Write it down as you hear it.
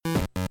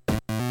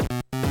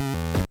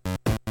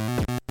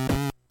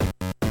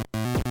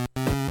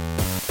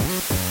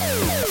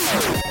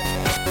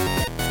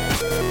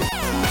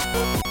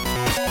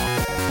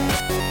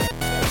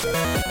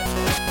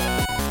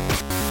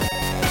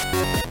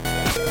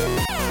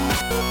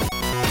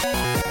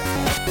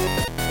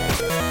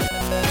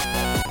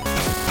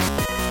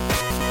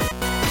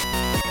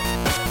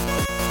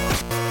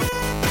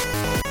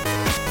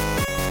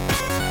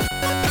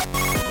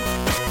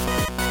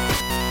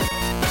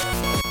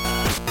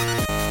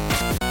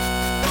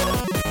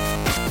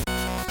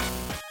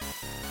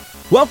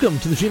Welcome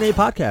to the G.N.A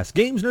podcast,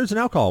 Games, Nerds, and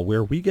Alcohol,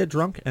 where we get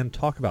drunk and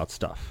talk about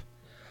stuff.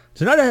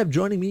 Tonight I have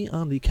joining me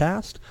on the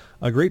cast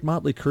a great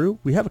motley crew.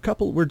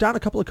 We're down a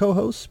couple of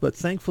co-hosts, but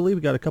thankfully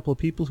we got a couple of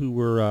people who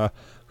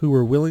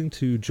were willing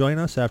to join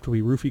us after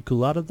we roofie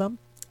culottaed them.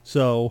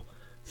 So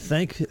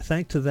thank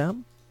to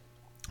them.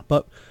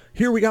 But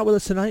here we got with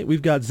us tonight,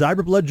 we've got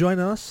Zyberblood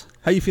joining us.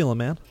 How you feeling,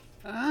 man?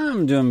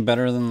 I'm doing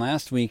better than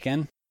last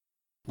weekend.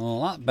 A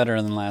lot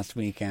better than last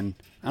weekend.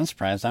 I'm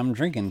surprised I'm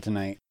drinking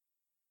tonight.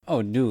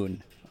 Oh,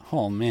 dude.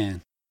 Oh,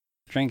 man.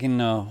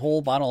 Drinking a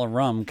whole bottle of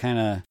rum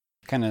kind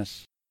of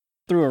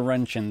threw a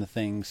wrench into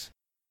things.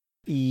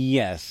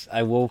 Yes,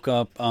 I woke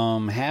up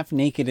half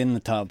naked in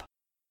the tub.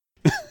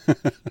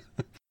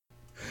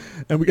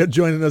 And we got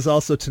joining us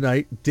also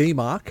tonight,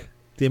 Damok.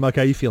 Damok,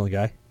 how you feeling,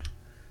 guy?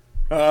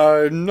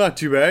 Not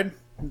too bad.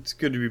 It's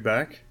good to be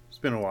back. It's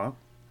been a while.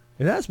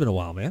 It has been a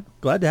while, man.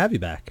 Glad to have you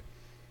back.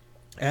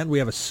 And we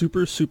have a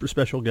super, super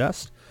special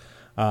guest.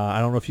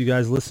 I don't know if you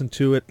guys listened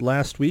to it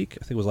last week.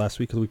 I think it was last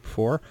week or the week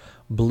before.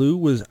 Blue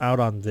was out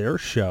on their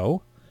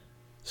show.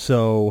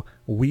 So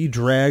we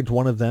dragged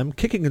one of them,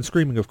 kicking and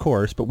screaming, of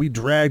course, but we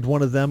dragged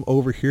one of them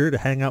over here to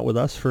hang out with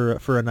us for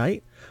a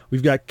night.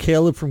 We've got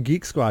Caleb from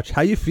Geek Squatch.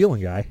 How you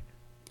feeling, guy?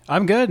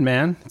 I'm good,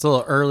 man. It's a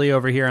little early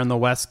over here on the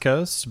West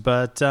Coast,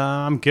 but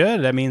I'm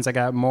good. That means I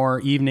got more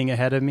evening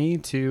ahead of me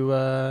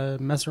to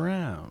mess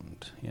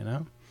around, you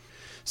know?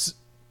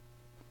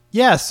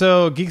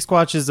 So Geek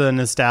Squatch is a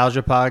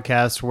nostalgia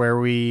podcast where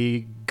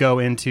we go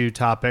into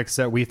topics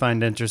that we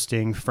find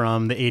interesting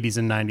from the 80s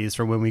and 90s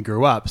from when we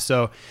grew up.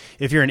 So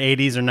if you're an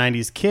 80s or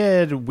 90s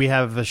kid, we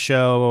have a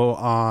show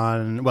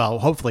on, well,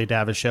 hopefully to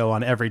have a show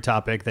on every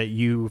topic that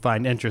you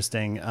find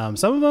interesting.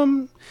 Some of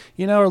them,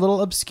 you know, are a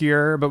little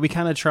obscure, but we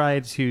kind of try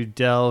to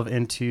delve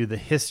into the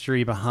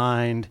history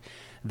behind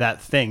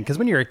that thing. Because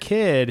when you're a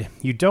kid,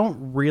 you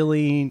don't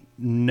really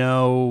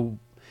know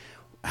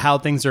how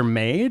things are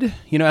made.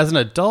 You know, as an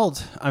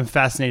adult, I'm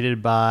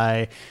fascinated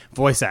by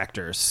voice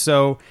actors.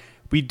 So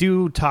we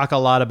do talk a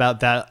lot about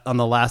that on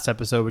the last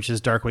episode, which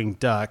is Darkwing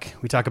Duck.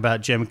 We talk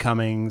about Jim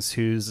Cummings,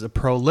 who's a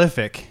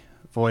prolific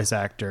voice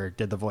actor,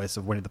 did the voice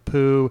of Winnie the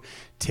Pooh,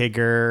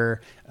 Tigger,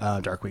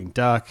 Darkwing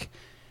Duck,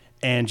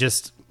 and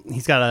just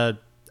he's got a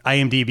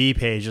IMDb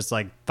page just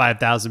like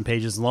 5,000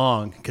 pages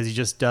long because he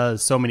just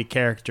does so many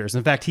characters.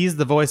 In fact, he's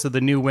the voice of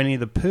the new Winnie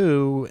the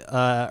Pooh,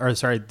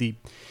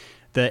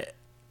 the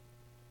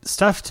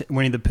stuffed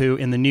Winnie the Pooh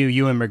in the new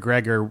Ewan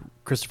McGregor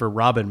Christopher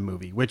Robin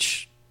movie,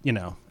 which, you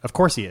know, of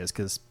course he is,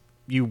 because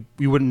you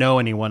wouldn't know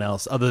anyone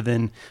else other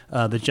than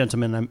the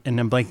gentleman, and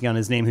I'm blanking on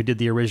his name, who did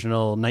the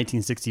original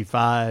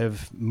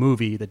 1965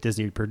 movie that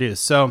Disney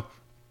produced. So,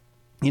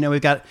 you know, we've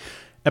got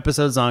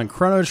episodes on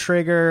Chrono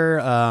Trigger,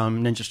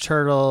 Ninja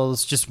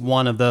Turtles, just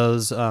one of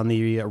those on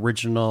the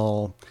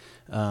original.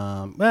 It's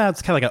kind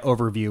of like an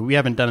overview. We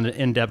haven't done an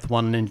in-depth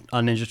one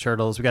on Ninja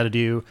Turtles.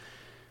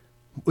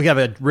 We have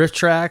a riff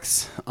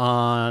tracks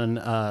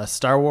on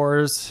Star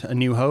Wars A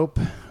New Hope,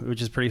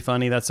 which is pretty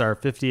funny. That's our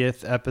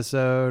 50th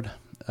episode.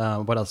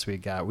 What else we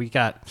got? We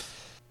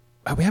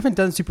haven't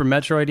done Super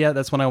Metroid yet.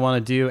 That's one I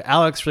want to do.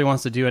 Alex really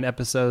wants to do an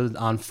episode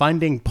on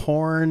finding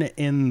porn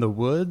in the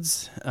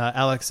woods.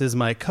 Alex is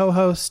my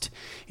co-host.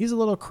 He's a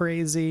little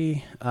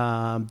crazy.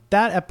 That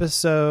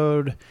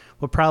episode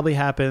will probably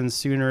happen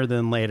sooner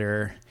than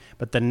later.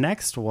 But the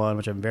next one,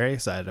 which I'm very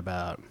excited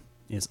about,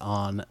 is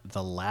on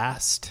The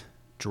Last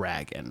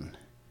Dragon.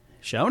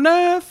 Show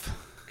enough.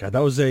 God,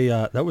 that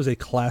was a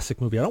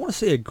classic movie. I don't want to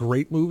say a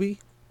great movie,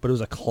 but it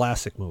was a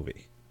classic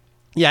movie.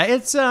 Yeah,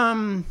 it's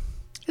not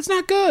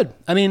good.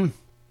 I mean,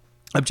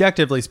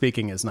 objectively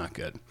speaking, it's not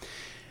good.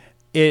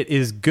 It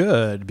is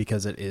good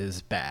because it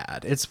is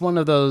bad. It's one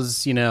of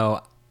those, you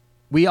know,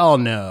 we all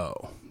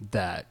know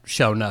that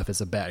Sho'nuff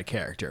is a bad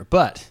character,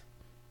 but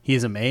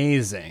he's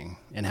amazing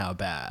in how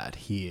bad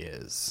he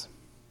is.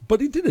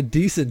 But he did a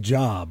decent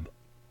job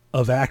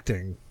of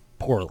acting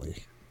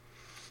poorly.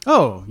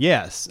 Oh,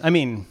 yes. I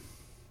mean,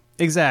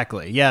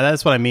 exactly. Yeah,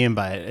 that's what I mean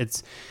by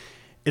it.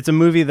 It's a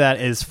movie that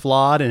is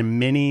flawed in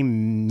many,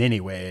 many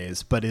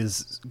ways, but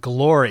is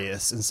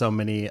glorious in so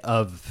many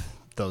of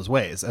those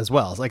ways as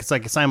well. It's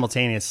like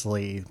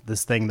simultaneously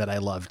this thing that I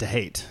love to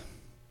hate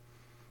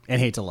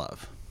and hate to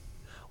love.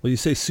 Well, you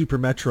say Super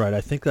Metroid.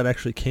 I think that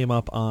actually came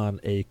up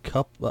on it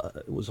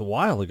was a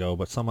while ago,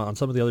 but on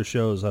some of the other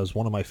shows as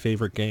one of my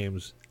favorite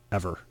games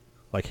ever,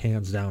 like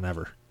hands down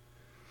ever.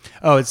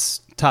 Oh,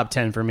 it's top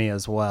 10 for me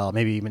as well.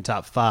 Maybe even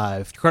top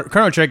 5.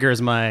 Chrono Trigger is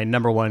my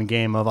number one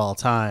game of all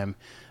time.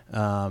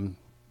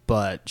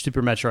 But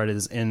Super Metroid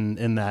is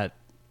in that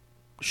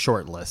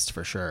short list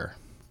for sure.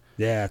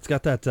 Yeah, it's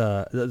got that.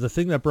 The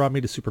thing that brought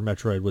me to Super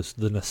Metroid was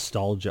the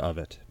nostalgia of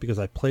it, because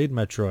I played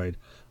Metroid.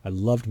 I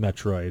loved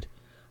Metroid.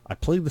 I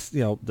played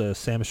the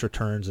Samus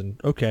Returns, and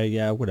okay,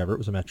 yeah, whatever, it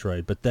was a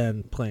Metroid. But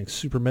then playing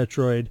Super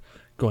Metroid,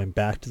 going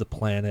back to the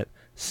planet,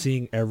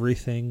 seeing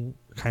everything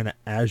kind of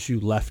as you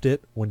left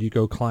it when you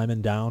go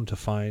climbing down to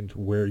find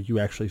where you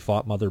actually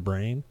fought Mother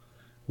Brain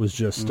was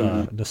just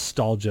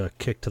nostalgia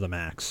kick to the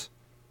max.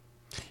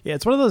 Yeah,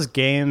 it's one of those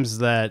games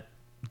that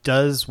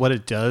does what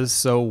it does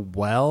so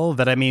well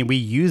that, I mean, we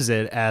use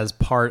it as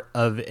part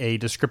of a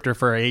descriptor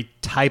for a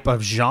type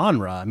of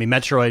genre. I mean,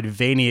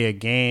 Metroidvania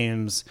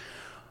games,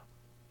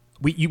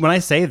 when I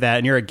say that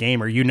and you're a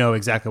gamer, you know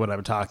exactly what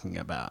I'm talking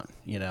about.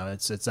 You know,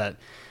 it's that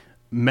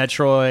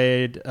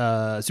Metroid,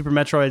 Super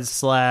Metroid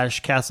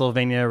 /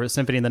 Castlevania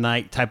Symphony of the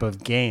Night type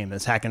of game.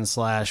 That's hack and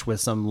slash with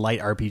some light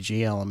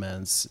RPG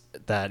elements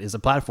that is a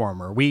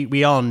platformer.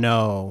 We all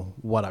know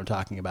what I'm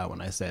talking about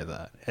when I say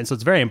that. And so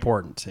it's very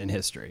important in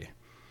history.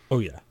 Oh,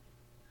 yeah.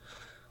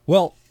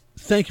 Well,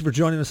 thank you for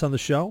joining us on the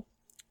show.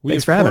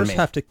 Thanks for having me. We, of course,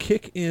 have to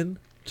kick in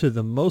to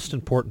the most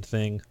important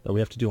thing that we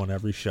have to do on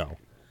every show.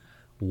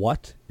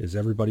 What is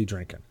everybody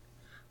drinking?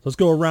 Let's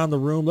go around the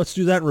room. Let's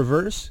do that in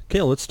reverse.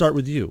 Kale, let's start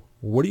with you.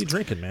 What are you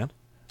drinking, man?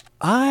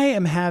 I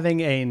am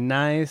having a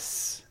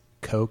nice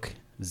Coke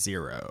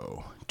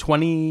Zero.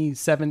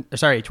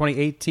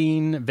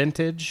 2018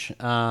 vintage.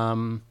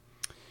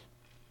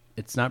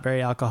 It's not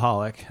very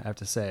alcoholic, I have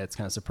to say. It's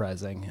kind of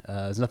surprising.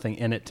 There's nothing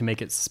in it to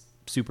make it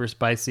super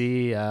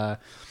spicy.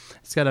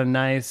 It's got a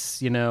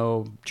nice,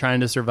 trying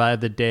to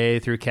survive the day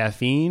through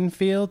caffeine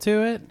feel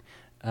to it.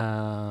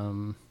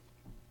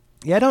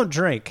 Yeah, I don't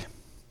drink.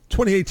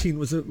 2018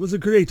 was a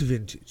great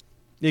vintage.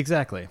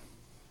 Exactly.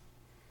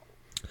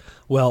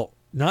 Well,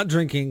 not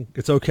drinking,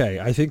 it's okay.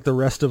 I think the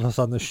rest of us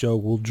on this show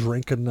will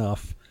drink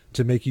enough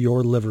to make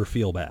your liver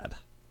feel bad.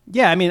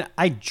 Yeah, I mean,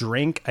 I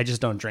drink. I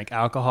just don't drink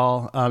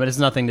alcohol. It has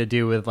nothing to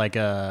do with like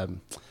a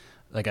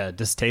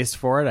distaste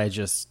for it. I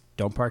just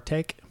don't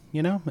partake.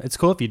 It's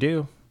cool if you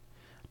do.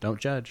 Don't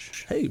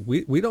judge. Hey,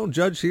 we don't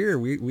judge here.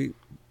 We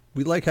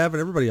like having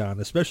everybody on,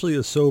 especially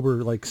a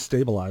sober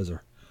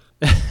stabilizer.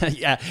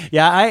 yeah,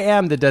 I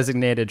am the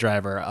designated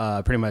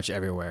driver pretty much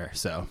everywhere.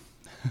 So,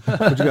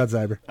 what you got,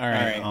 Zyber? All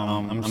right,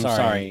 I'm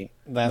sorry.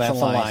 That's a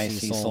lie,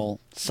 Cecil.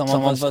 Some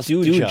of us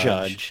do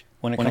judge.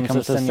 When it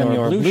comes to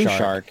Senor Blue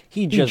Shark,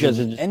 he judges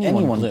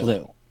anyone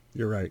blue.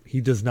 You're right. He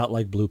does not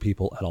like blue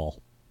people at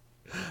all.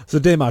 So,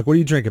 Daymok, what are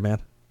you drinking, man?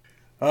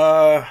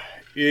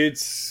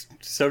 It's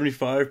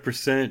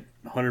 75%,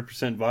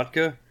 100%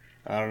 vodka.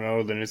 I don't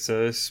know. Then it's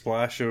a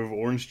splash of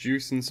orange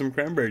juice and some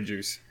cranberry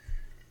juice.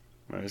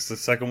 It's the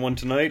second one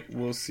tonight.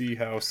 We'll see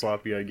how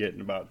sloppy I get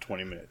in about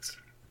 20 minutes.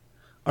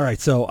 All right,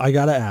 so I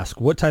got to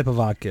ask, what type of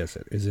vodka is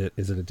it?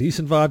 Is it a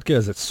decent vodka?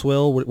 Is it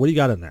swill? What do you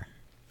got in there?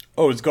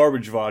 Oh, it's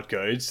garbage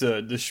vodka. It's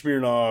the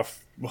Smirnoff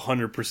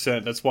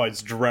 100%. That's why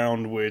it's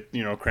drowned with,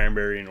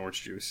 cranberry and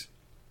orange juice.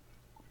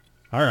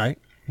 All right.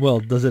 Well,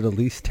 does it at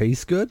least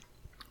taste good?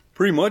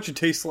 Pretty much. It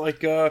tastes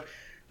like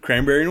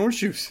cranberry and orange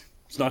juice.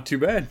 It's not too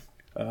bad.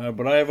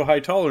 But I have a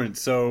high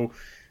tolerance, so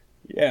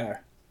yeah,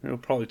 it'll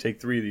probably take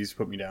 3 of these to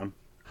put me down.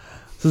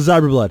 So,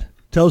 Zyberblood,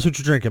 tell us what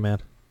you're drinking, man.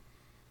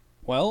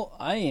 Well,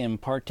 I am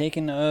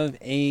partaking of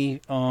a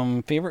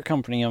favorite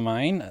company of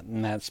mine,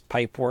 and that's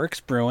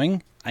Pipeworks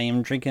Brewing. I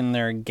am drinking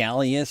their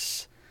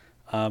Gallius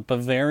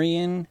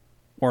Belgian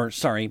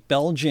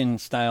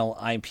style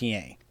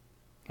IPA.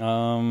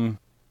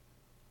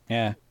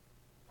 Yeah.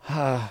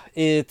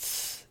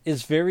 It's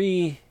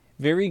very,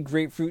 very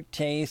grapefruit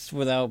taste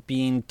without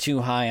being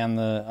too high on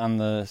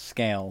the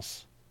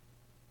scales.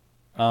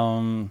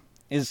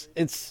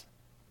 It's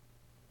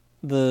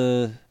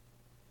the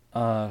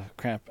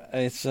crap.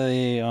 It's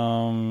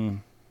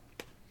a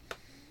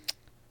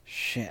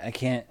shit. I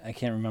can't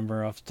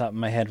remember off the top of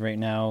my head right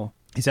now.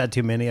 He's had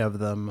too many of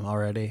them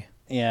already.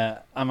 Yeah,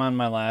 I'm on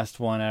my last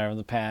one out of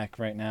the pack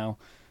right now.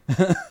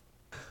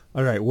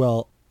 All right.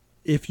 Well,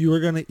 if you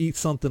were gonna eat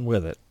something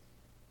with it,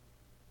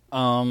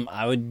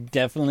 I would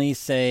definitely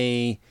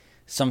say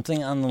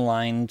something on the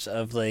lines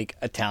of like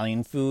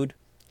Italian food,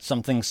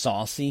 something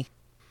saucy.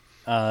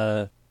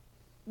 I'd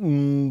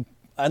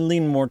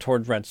lean more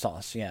toward red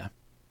sauce. Yeah.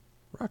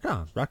 Rock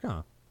on.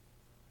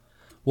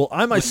 Well,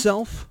 I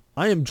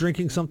am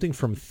drinking something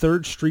from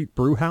 3rd Street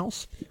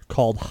Brewhouse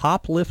called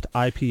Hoplift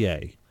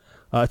IPA.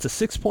 It's a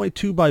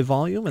 6.2 by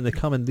volume, and they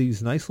come in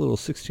these nice little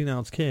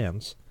 16-ounce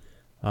cans.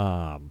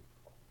 Now,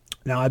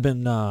 I've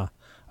been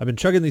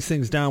chugging these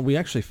things down. We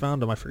actually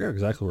found them. I forget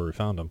exactly where we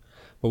found them,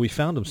 but we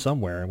found them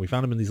somewhere, and we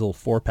found them in these little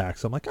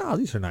 4-packs. I'm like,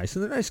 these are nice,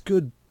 and they're nice,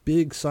 good,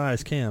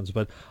 big-size cans.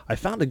 But I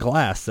found a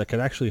glass that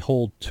could actually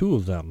hold 2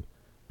 of them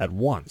at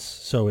once,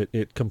 so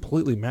it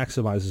completely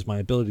maximizes my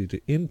ability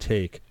to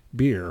intake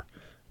beer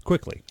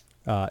quickly.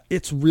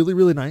 It's really,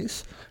 really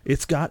nice.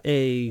 It's got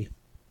I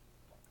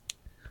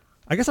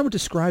guess I would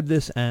describe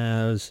this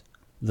as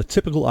the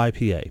typical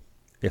IPA.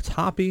 It's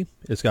hoppy.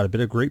 It's got a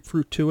bit of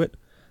grapefruit to it.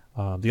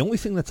 The only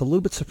thing that's a little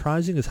bit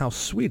surprising is how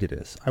sweet it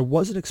is. I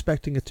wasn't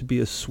expecting it to be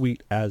as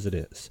sweet as it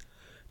is.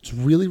 It's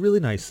really, really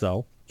nice,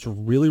 though. It's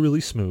really,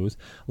 really smooth.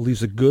 It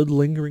leaves a good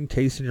lingering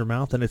taste in your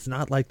mouth, and it's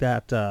not like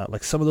that,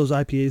 like some of those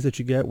IPAs that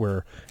you get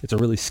where it's a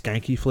really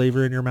skanky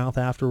flavor in your mouth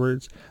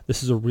afterwards.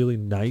 This is a really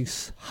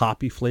nice,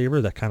 hoppy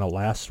flavor that kind of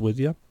lasts with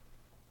you.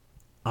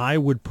 I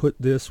would put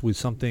this with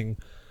something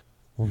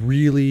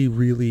really,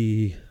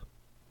 really,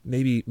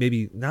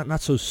 maybe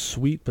not so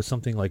sweet, but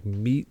something like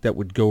meat that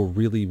would go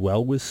really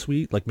well with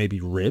sweet, like maybe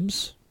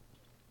ribs.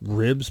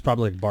 ribs,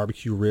 probably like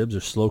barbecue ribs or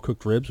slow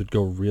cooked ribs would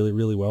go really,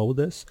 really well with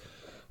this.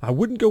 I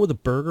wouldn't go with a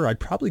burger. I'd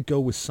probably go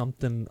with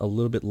something a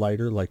little bit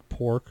lighter like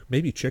pork,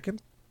 maybe chicken.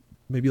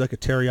 Maybe like a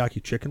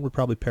teriyaki chicken would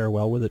probably pair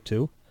well with it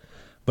too.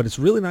 But it's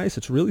really nice.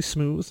 It's really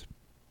smooth.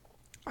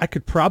 I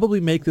could probably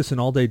make this an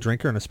all-day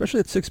drinker, and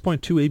especially at 6.2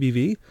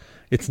 ABV,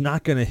 it's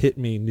not going to hit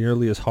me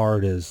nearly as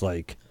hard as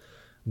like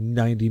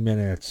 90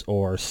 Minutes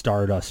or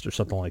Stardust or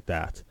something like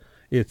that.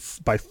 It's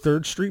by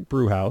 3rd Street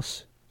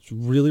Brewhouse. It's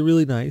really,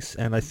 really nice,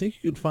 and I think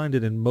you could find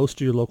it in most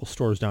of your local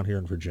stores down here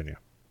in Virginia.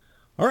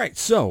 All right,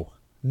 so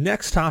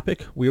next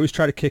topic we always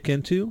try to kick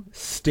into,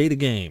 state of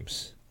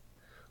games.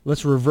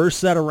 Let's reverse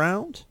that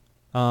around.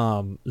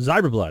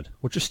 Zyberblood,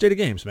 what's your state of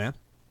games, man?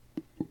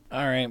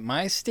 All right,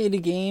 my state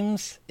of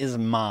games is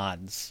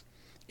mods.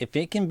 If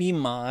it can be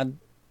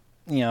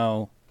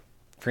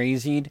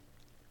crazied,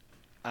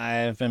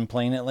 I've been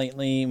playing it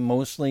lately,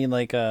 mostly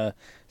like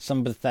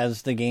some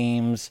Bethesda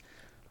games,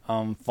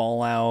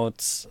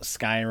 Fallouts,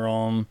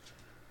 Skyrim.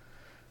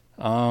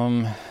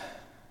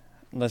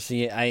 Let's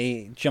see,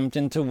 I jumped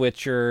into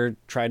Witcher,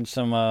 tried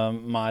some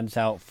mods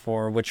out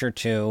for Witcher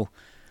 2.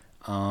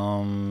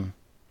 Starbound,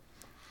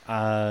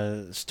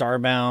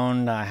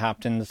 I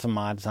hopped into some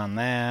mods on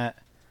that.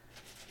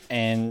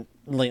 And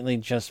lately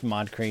just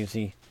mod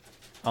crazy.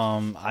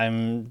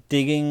 I'm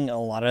digging a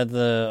lot of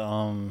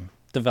the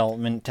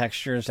development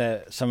textures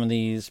that some of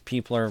these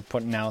people are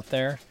putting out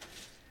there.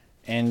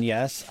 And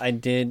yes, I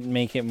did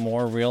make it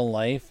more real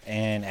life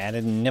and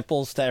added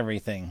nipples to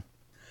everything.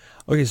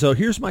 Okay, so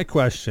here's my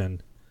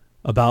question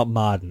about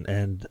modding,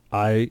 and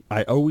I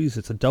always,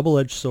 it's a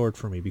double-edged sword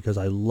for me because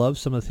I love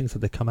some of the things that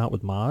they come out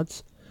with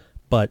mods,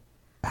 but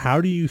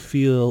how do you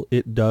feel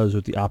it does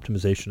with the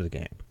optimization of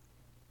the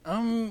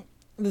game?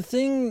 The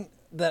thing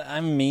that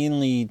I'm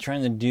mainly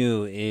trying to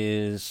do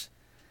is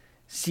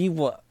see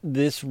what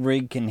this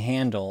rig can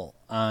handle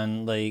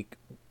on, like,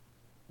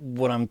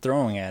 what I'm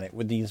throwing at it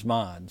with these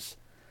mods.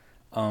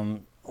 A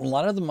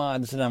lot of the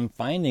mods that I'm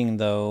finding,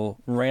 though,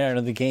 right out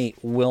of the gate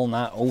will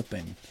not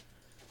open.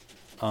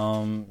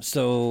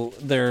 So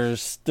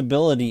there's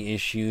stability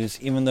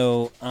issues, even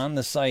though on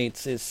the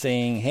sites it's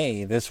saying,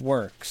 hey, this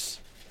works.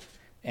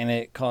 And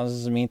it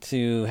causes me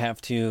to have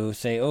to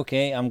say,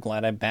 okay, I'm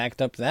glad I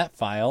backed up that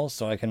file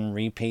so I can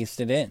repaste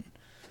it in.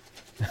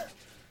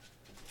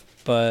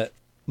 But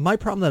my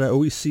problem that I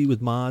always see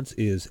with mods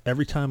is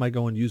every time I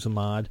go and use a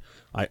mod,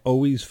 I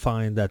always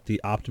find that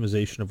the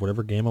optimization of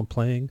whatever game I'm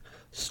playing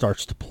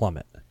starts to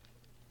plummet.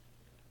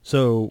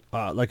 So,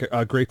 like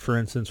a great, for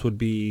instance, would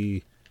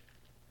be,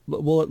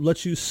 well,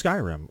 let's use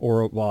Skyrim,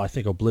 or, well, I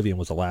think Oblivion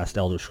was the last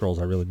Elder Scrolls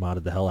I really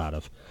modded the hell out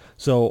of.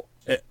 So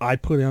I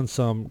put in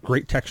some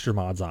great texture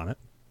mods on it,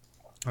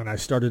 and I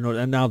started,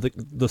 and now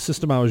the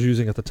system I was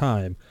using at the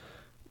time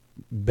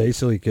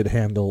basically could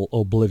handle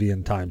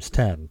Oblivion times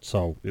 10.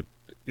 So it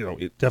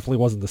definitely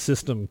wasn't the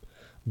system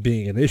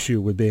being an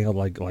issue with being a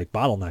like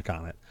bottleneck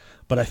on it.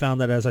 But I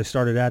found that as I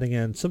started adding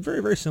in some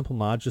very, very simple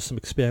mods, just some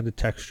expanded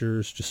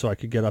textures, just so I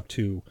could get up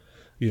to,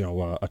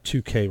 a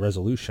 2K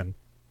resolution,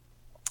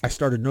 I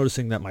started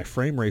noticing that my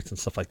frame rates and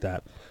stuff like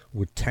that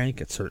would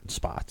tank at certain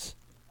spots.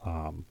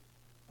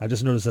 I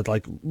just noticed that,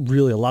 like,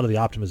 really a lot of the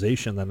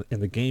optimization then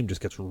in the game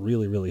just gets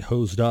really, really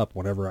hosed up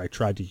whenever I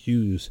tried to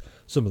use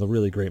some of the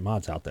really great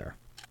mods out there.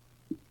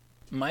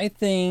 my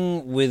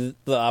thing with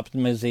the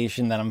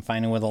optimization that I'm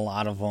finding with a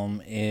lot of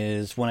them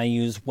is when I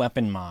use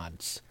weapon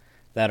mods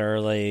that are,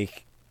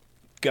 like,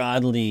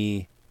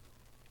 godly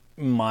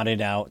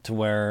modded out to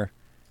where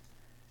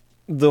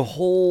the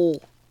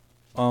whole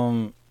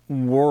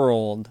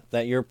world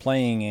that you're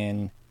playing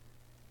in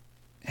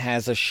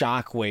has a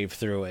shockwave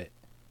through it.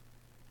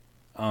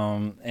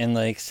 And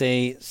like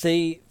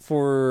say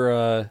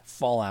for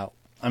Fallout,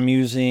 I'm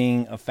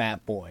using a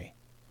Fat Boy,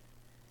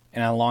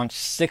 and I launched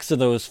 6 of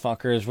those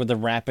fuckers with a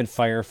rapid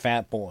fire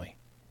Fat Boy.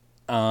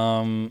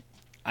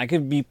 I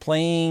could be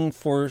playing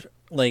for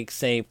like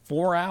say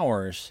 4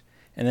 hours,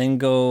 and then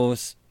go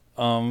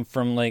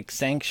from like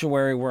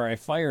Sanctuary where I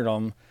fired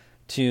them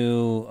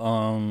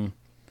to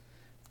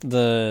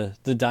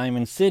the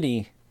Diamond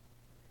City,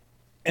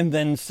 and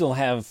then still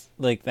have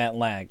like that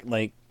lag,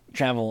 like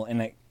travel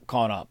and it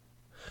caught up.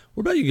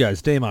 What about you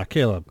guys, Damon,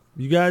 Caleb?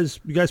 You guys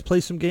play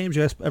some games?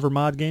 You guys ever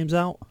mod games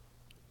out?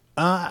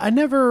 I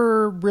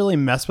never really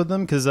messed with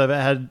them because I've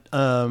had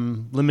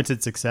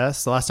limited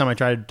success. The last time I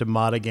tried to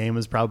mod a game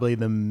was probably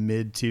the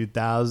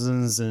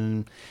mid-2000s,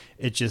 and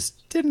it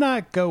just did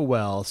not go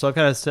well. So I've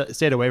kind of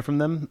stayed away from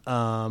them.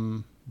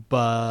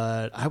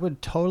 But I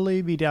would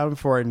totally be down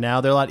for it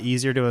now. They're a lot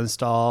easier to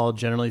install,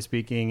 generally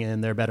speaking,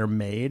 and they're better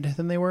made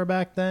than they were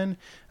back then.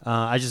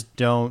 I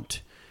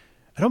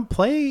don't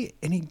play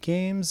any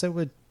games that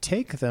would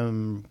take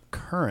them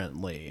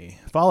currently.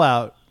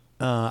 Fallout,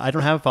 I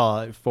don't have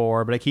Fallout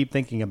 4, but I keep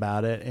thinking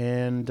about it,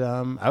 and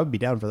I would be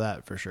down for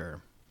that for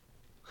sure.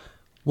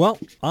 Well,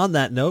 on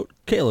that note,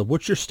 Caleb,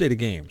 what's your state of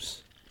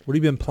games? What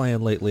have you been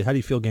playing lately? How do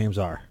you feel games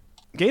are?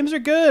 Games are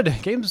good.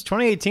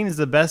 2018 is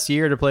the best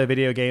year to play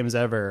video games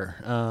ever.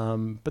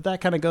 But that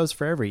kind of goes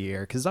for every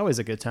year because it's always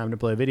a good time to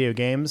play video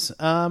games.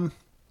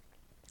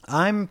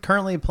 I'm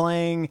currently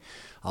playing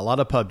a lot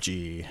of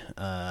PUBG.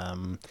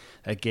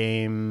 That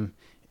game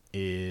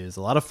is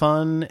a lot of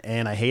fun,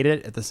 and I hate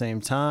it at the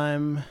same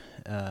time.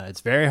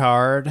 It's very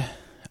hard.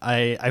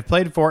 I've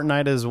played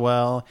Fortnite as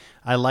well.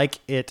 I like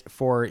it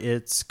for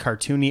its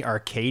cartoony,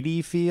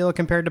 arcadey feel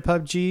compared to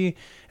PUBG,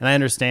 and I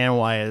understand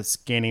why it's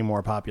gaining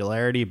more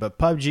popularity, but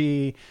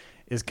PUBG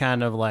is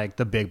kind of like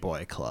the big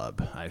boy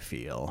club, I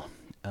feel.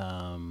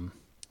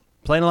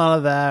 Playing a lot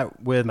of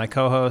that with my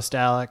co-host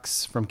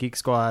Alex from Geek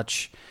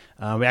Squatch.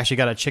 We actually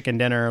got a chicken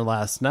dinner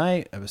last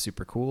night. It was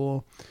super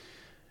cool.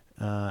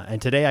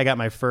 And today I got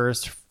my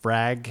first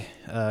frag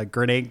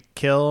grenade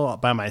kill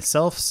by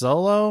myself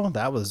solo.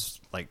 That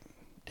was like,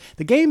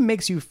 the game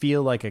makes you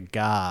feel like a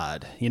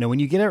god. You know, when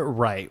you get it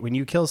right, when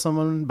you kill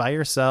someone by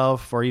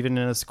yourself or even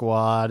in a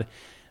squad,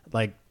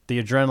 like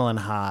the adrenaline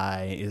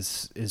high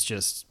is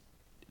just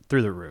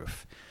through the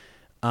roof.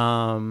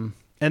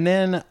 And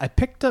then I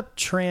picked up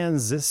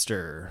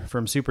Transistor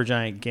from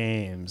Supergiant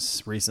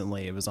Games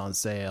recently. It was on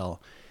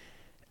sale.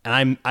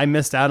 And I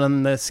missed out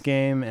on this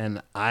game,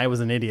 and I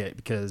was an idiot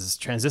because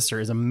Transistor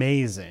is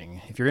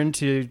amazing. If you're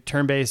into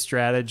turn-based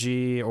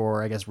strategy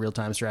or, I guess,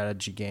 real-time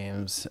strategy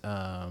games,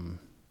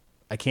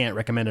 I can't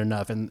recommend it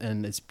enough.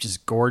 And it's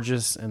just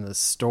gorgeous, and the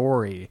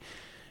story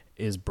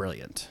is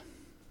brilliant.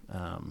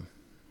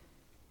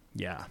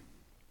 Yeah.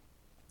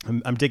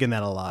 I'm digging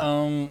that a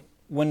lot.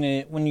 When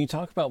you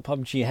talk about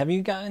PUBG, have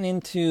you gotten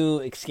into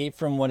Escape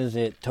from, what is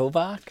it,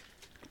 Tarkov?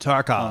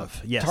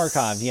 Yes.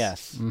 Tarkov,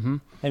 yes. Mm-hmm.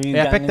 Have you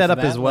Yeah, I picked that up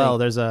that as well. Like,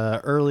 there's a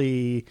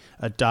early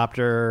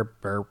adopter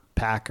or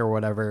pack or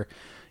whatever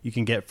you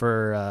can get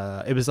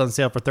for, it was on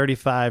sale for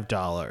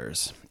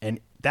 $35. And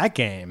that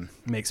game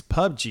makes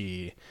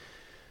PUBG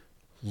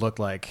look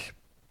like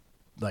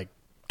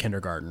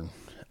kindergarten.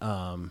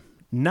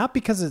 Not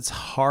because it's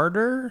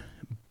harder,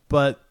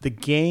 but the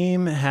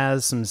game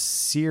has some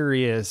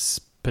serious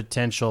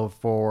potential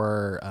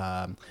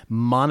for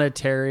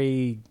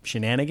monetary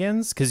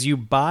shenanigans, because you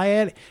buy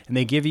it and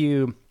they give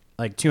you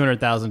like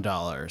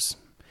 $200,000,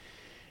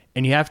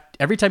 and you have,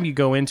 every time you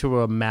go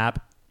into a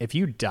map, if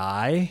you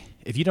die,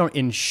 if you don't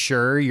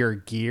insure your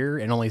gear,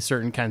 and only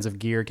certain kinds of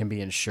gear can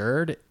be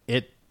insured,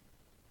 it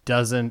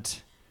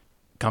doesn't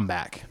come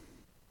back,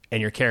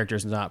 and your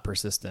character's not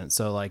persistent.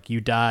 So like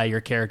you die, your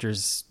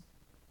character's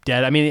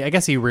dead. I mean, I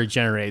guess he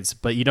regenerates,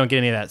 but you don't get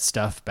any of that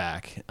stuff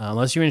back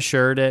unless you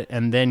insured it,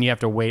 and then you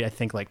have to wait, I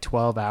think, like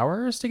 12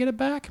 hours to get it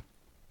back.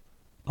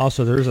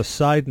 Also, there's a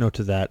side note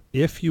to that.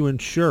 If you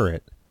insure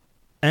it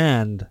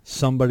and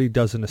somebody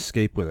doesn't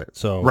escape with it,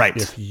 so right.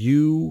 if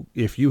you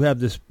have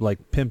this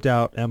like pimped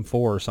out M4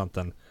 or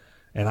something,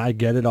 and I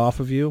get it off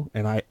of you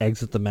and I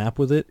exit the map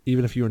with it,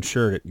 even if you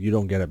insured it, you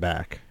don't get it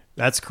back.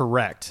 That's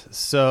correct.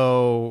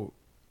 So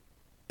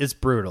it's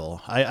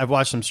brutal. I've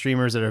watched some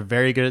streamers that are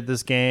very good at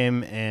this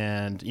game,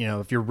 and you know,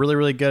 if you're really,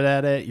 really good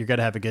at it, you're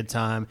gonna have a good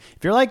time.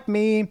 If you're like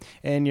me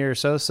and you're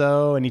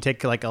so and you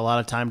take like a lot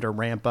of time to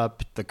ramp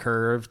up the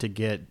curve to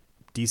get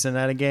decent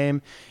at a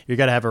game, you're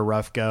gonna have a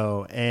rough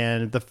go.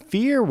 And the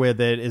fear with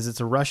it is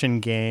it's a Russian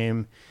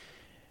game,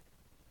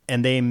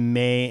 and they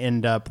may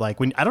end up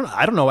like, when I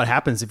don't know what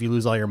happens if you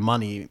lose all your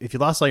money. If you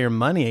lost all your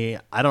money,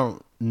 I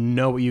don't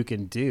know what you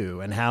can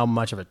do and how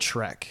much of a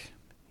trek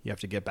you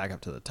have to get back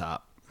up to the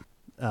top.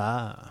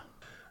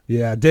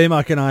 Yeah,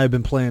 Daymok and I have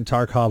been playing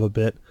Tarkov a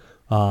bit.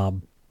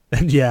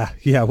 And yeah,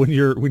 when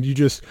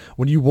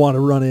you want to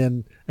run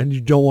in and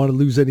you don't want to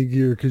lose any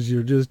gear because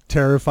you're just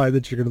terrified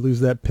that you're going to lose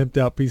that pimped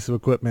out piece of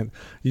equipment,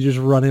 you just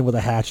run in with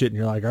a hatchet and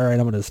you're like, all right,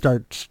 I'm going to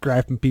start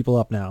scrapping people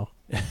up now.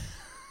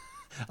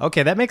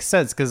 Okay, that makes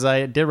sense, because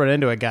I did run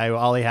into a guy who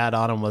all he had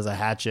on him was a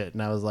hatchet,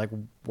 and I was like,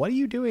 what are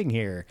you doing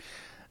here?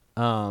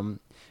 But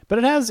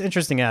it has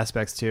interesting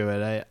aspects to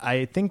it.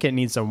 I think it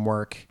needs some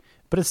work,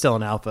 but it's still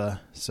an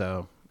alpha,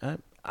 so I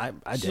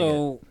dig it.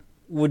 So,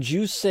 would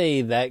you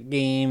say that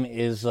game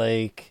is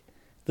like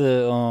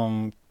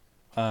the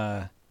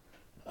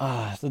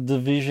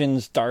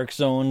Division's Dark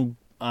Zone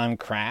on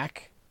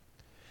crack?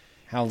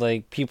 How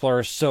like people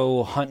are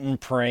so hunt and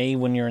prey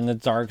when you're in the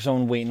Dark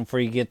Zone, waiting for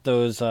you to get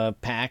those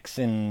packs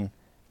and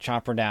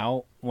choppered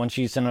out. Once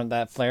you send out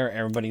that flare,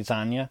 everybody's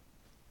on you.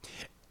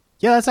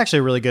 Yeah, that's actually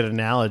a really good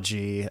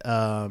analogy.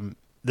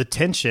 The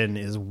tension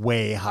is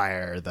way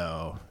higher,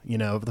 though. You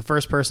know, the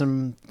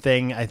first-person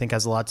thing, I think,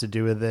 has a lot to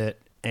do with it,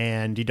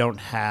 and you don't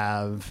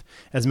have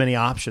as many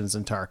options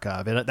in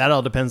Tarkov. That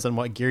all depends on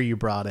what gear you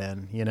brought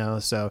in, you know?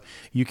 So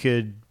you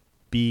could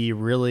be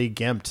really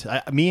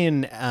gimped. Me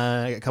and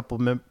a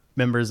couple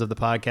members of the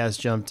podcast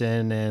jumped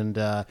in,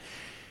 and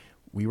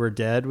we were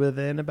dead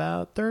within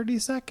about 30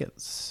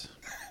 seconds.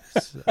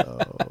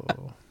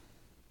 So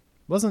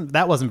wasn't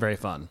very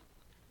fun.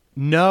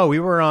 No, we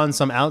were on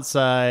some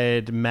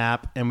outside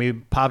map, and we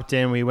popped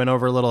in. We went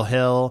over a little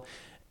hill,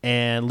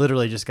 and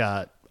literally just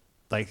got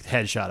like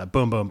headshot.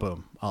 Boom, boom,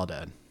 boom, all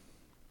dead.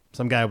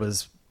 Some guy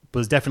was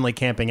definitely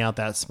camping out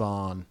that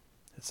spawn.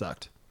 It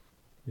sucked.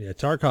 Yeah,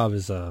 Tarkov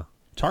is a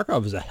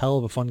hell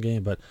of a fun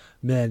game, but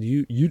man,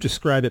 you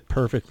describe it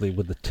perfectly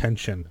with the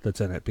tension that's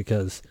in it,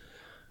 because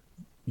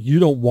you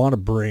don't want to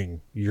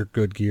bring your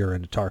good gear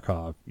into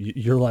Tarkov.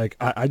 You're like,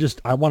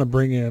 I want to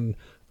bring in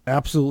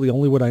absolutely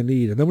only what I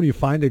need. And then when you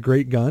find a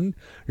great gun,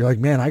 you're like,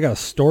 man, I got to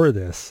store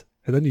this.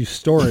 And then you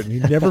store it and you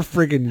never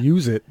friggin'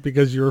 use it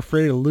because you're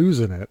afraid of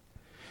losing it.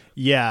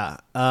 Yeah.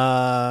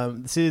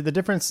 See the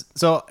difference.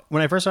 So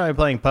when I first started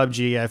playing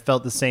PUBG, I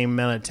felt the same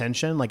amount of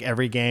tension. Like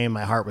every game,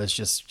 my heart was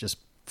just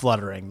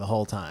fluttering the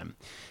whole time.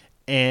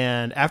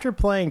 And after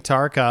playing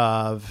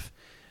Tarkov,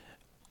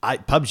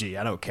 PUBG,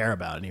 I don't care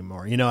about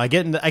anymore. You know, I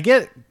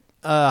get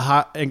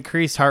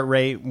increased heart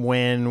rate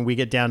when we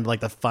get down to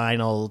like the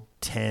final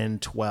 10,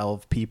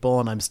 12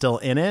 people and I'm still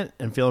in it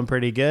and feeling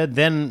pretty good.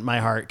 Then my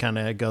heart kind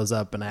of goes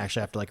up and I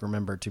actually have to like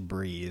remember to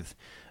breathe.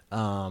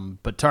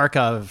 But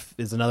Tarkov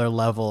is another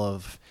level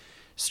of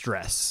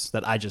stress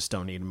that I just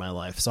don't need in my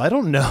life. So I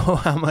don't know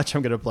how much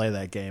I'm going to play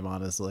that game,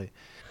 honestly.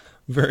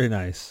 Very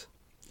nice.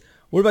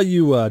 What about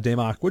you,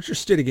 Damok? What's your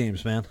state of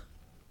games, man?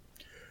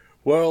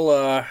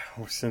 Well,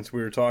 since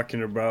we were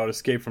talking about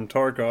Escape from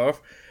Tarkov,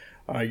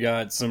 I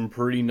got some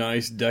pretty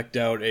nice decked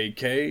out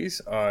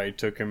AKs. I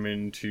took them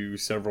into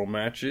several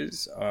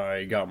matches.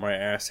 I got my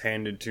ass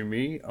handed to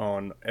me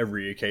on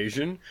every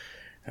occasion.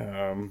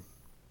 I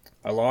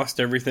lost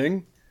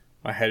everything.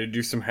 I had to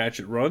do some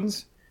hatchet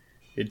runs.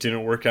 It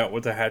didn't work out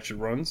with the hatchet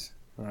runs.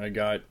 I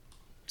got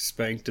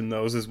spanked in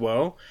those as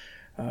well.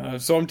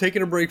 So I'm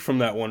taking a break from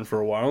that one for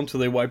a while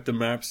until they wipe the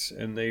maps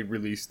and they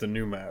release the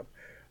new map.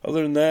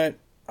 Other than that,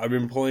 I've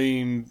been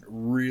playing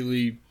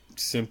really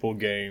simple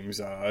games.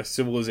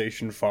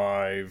 Civilization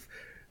 5,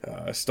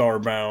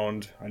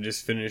 Starbound. I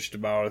just finished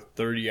about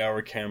a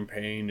 30-hour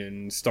campaign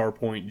in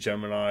Starpoint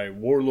Gemini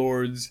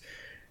Warlords.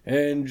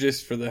 And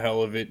just for the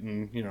hell of it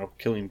and, you know,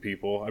 killing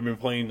people. I've been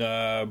playing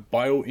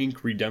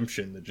BioInk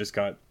Redemption that just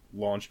got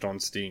launched on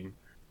Steam.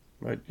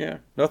 But yeah,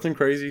 nothing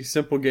crazy.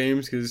 Simple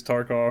games because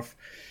Tarkov.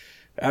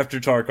 After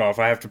Tarkov,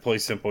 I have to play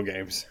simple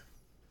games.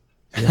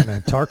 Yeah,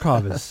 man.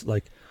 Tarkov is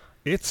like,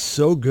 it's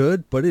so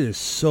good, but it is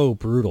so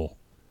brutal.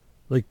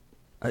 Like,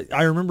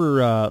 I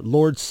remember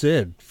Lord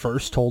Sid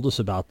first told us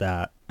about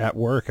that at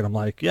work, and I'm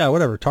like, yeah,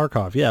 whatever,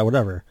 Tarkov, yeah,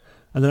 whatever.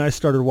 And then I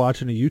started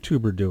watching a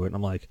YouTuber do it, and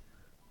I'm like,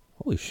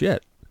 holy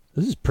shit,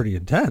 this is pretty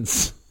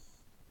intense.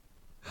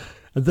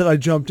 And then I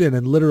jumped in,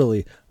 and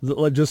literally,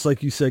 just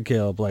like you said,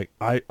 Caleb, like,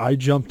 I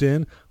jumped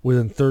in,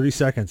 within 30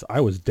 seconds, I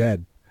was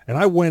dead. And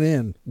I went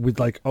in with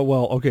like, oh,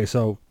 well, okay,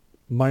 so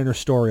minor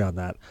story on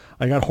that.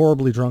 I got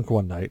horribly drunk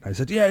one night. I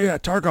said, yeah,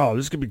 Tarkov,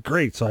 this is going to be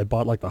great. So I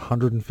bought like the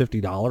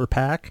 $150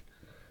 pack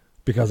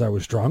because I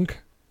was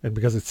drunk and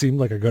because it seemed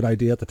like a good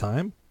idea at the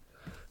time.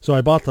 So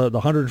I bought the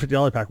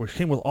 $150 pack, which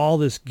came with all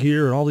this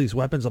gear and all these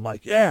weapons. I'm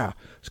like, yeah,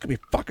 it's going to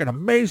be fucking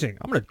amazing.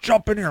 I'm going to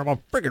jump in here. I'm going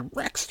to friggin'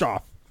 wreck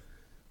stuff.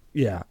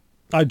 Yeah.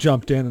 I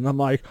jumped in and I'm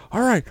like,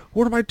 all right,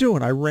 what am I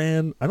doing? I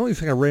don't even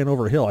think I ran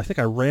over a hill. I think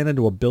I ran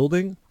into a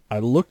building. I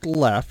looked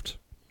left,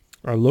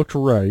 I looked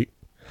right,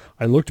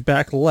 I looked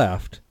back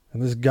left, and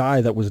this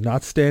guy that was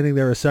not standing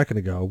there a second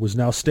ago was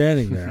now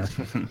standing there.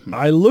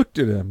 I looked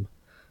at him,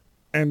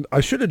 and I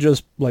should have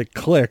just, like,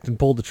 clicked and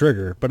pulled the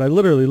trigger, but I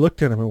literally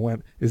looked at him and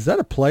went, is that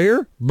a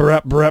player?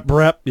 Brep, brep,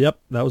 brep. Yep,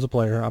 that was a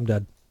player. I'm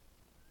dead.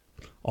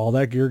 All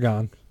that gear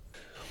gone.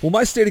 Well,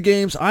 my state of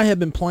games, I've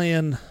been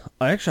playing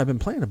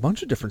a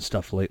bunch of different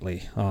stuff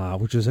lately,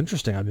 which is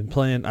interesting.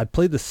 I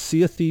played the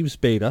Sea of Thieves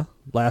beta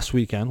last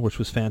weekend, which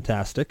was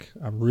fantastic.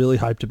 I'm really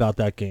hyped about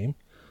that game.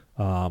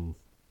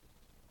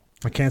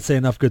 I can't say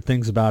enough good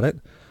things about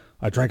it.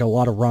 I drank a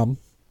lot of rum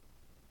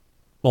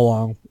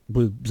along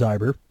with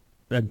Zyber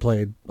and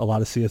played a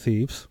lot of Sea of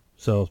Thieves,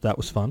 so that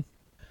was fun.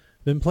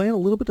 Been playing a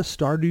little bit of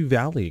Stardew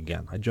Valley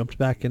again. I jumped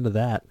back into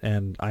that,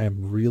 and I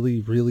am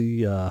really,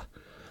 really...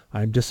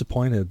 I'm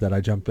disappointed that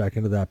I jumped back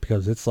into that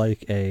because it's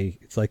like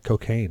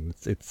cocaine.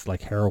 It's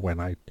like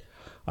heroin.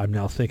 I'm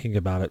now thinking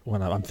about it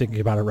when I'm thinking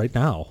about it right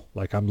now.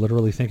 Like I'm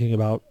literally thinking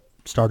about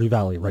Stardew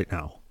Valley right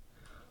now.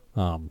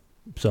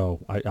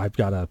 So I've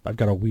got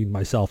to wean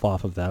myself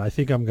off of that. I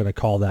think I'm going to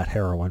call that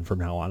heroin from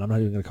now on. I'm not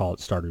even going to call it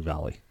Stardew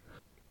Valley.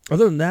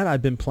 Other than that,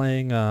 I've been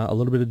playing a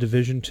little bit of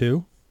Division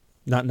 2.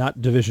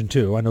 Not Division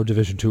 2. I know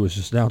Division 2 was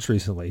just announced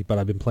recently, but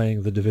I've been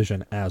playing The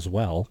Division as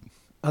well.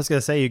 I was going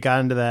to say you got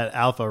into that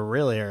alpha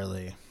really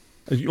early.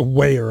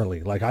 Way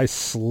early. Like, I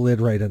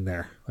slid right in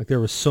there. Like, there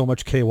was so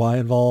much KY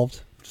involved.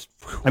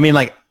 I mean,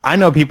 like, I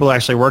know people who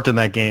actually worked in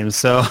that game,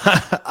 so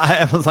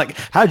I was like,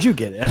 how'd you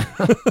get in?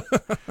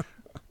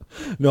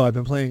 No, I've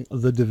been playing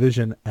The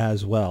Division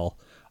as well.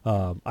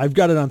 I've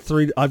got it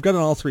on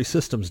all three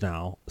systems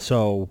now,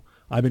 so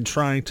I've been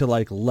trying to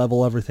like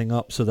level everything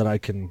up so that I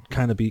can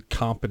kind of be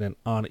competent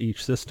on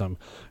each system.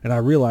 And I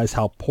realize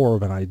how poor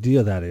of an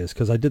idea that is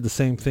because I did the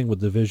same thing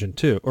with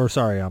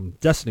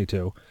Destiny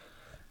 2.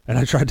 And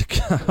I tried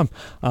to,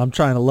 I'm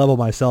trying to level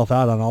myself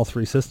out on all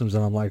three systems.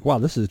 And I'm like, wow,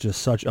 this is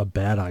just such a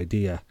bad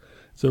idea.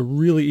 It's a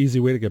really easy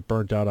way to get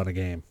burnt out on a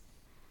game.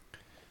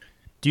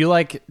 Do you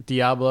like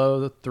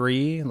Diablo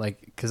 3?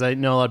 Like, because I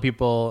know a lot of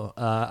people.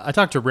 I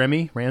talked to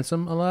Remy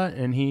Ransom a lot,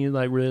 and he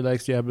like really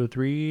likes Diablo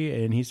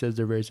 3, and he says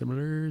they're very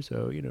similar.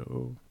 So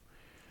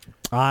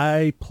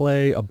I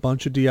play a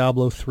bunch of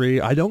Diablo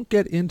 3. I don't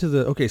get into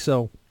the... Okay,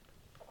 so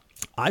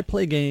I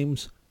play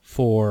games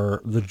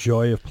for the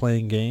joy of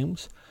playing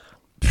games.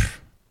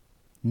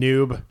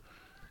 Noob.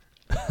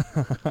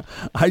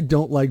 I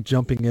don't like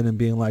jumping in and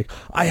being like,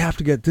 I have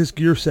to get this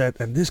gear set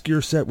and this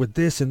gear set with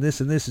this and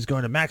this and this is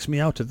going to max me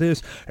out to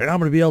this and I'm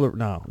going to be able to...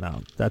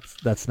 No,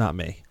 that's not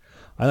me.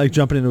 I like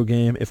jumping into a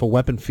game. If a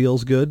weapon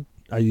feels good,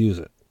 I use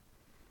it.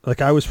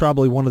 Like I was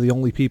probably one of the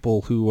only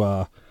people who...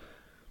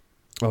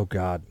 oh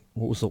God,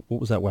 what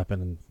was that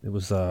weapon? It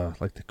was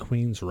like the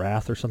Queen's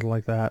Wrath or something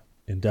like that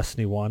in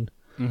Destiny 1.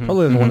 Mm-hmm.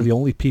 Probably one of the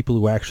only people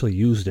who actually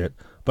used it,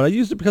 but I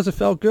used it because it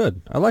felt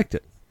good. I liked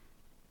it.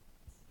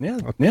 Yeah.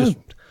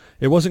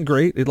 It wasn't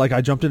great.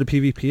 I jumped into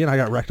PvP and I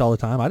got wrecked all the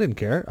time. I didn't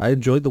care. I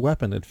enjoyed the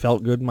weapon. It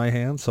felt good in my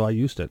hands, so I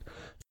used it.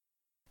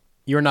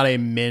 You're not a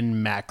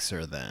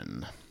min-maxer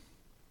then.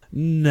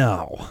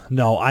 No.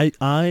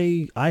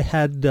 I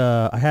had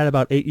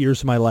about 8 years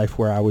of my life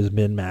where I was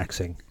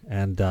min-maxing,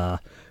 and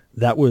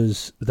that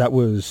was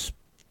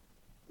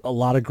a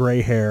lot of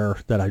gray hair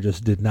that I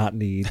just did not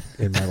need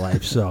in my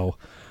life. So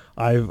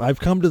I've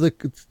come to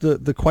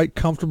the quite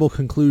comfortable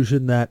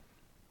conclusion that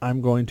I'm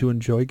going to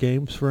enjoy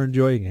games for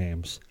enjoying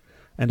games.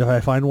 And if I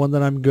find one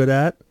that I'm good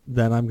at,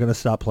 then I'm going to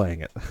stop playing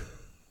it.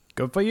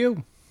 Good for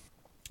you.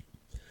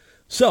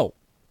 So,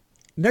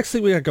 next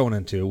thing we got going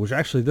into, which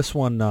actually this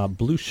one,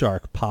 Blue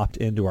Shark popped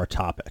into our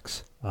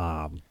topics,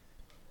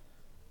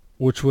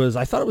 which was,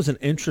 I thought it was an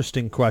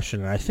interesting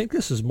question, and I think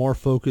this is more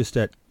focused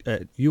at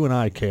you and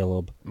I,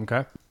 Caleb.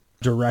 Okay.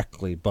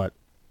 Directly, but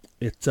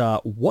it's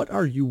what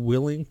are you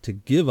willing to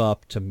give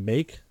up to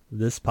make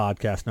this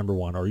podcast number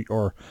one,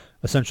 or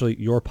essentially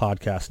your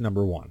podcast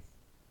number one?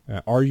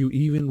 Are you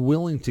even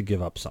willing to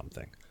give up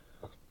something?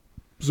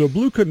 So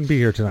Blue couldn't be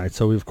here tonight,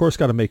 so we of course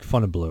got to make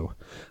fun of Blue.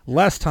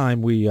 Last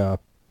time I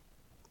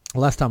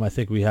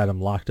think we had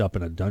him locked up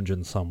in a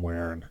dungeon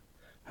somewhere and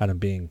had him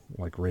being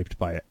like raped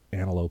by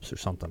antelopes or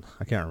something.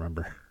 I can't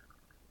remember.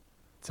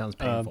 Sounds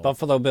painful.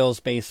 Buffalo Bill's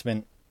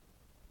basement.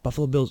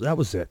 Buffalo Bills. That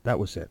was it.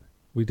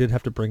 We did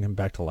have to bring him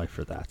back to life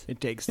for that. It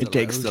takes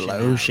the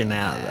lotion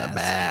out of the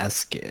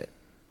basket.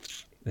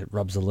 It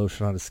rubs the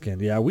lotion on his skin.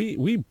 Yeah,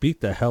 we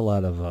beat the hell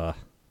out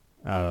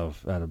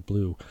of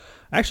Blue.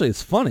 Actually,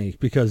 it's funny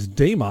because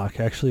Damok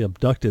actually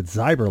abducted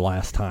Zyber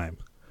last time,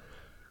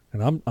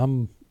 and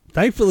I'm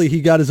thankfully he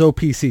got his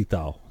OP seat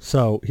though.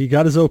 So he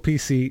got his OP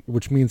seat,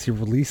 which means he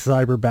released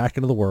Zyber back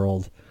into the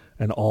world,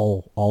 and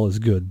all is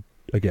good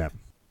again.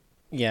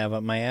 Yeah,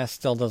 but my ass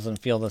still doesn't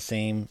feel the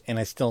same, and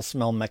I still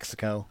smell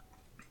Mexico.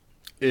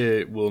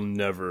 It will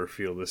never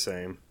feel the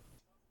same.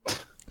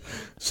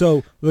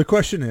 So the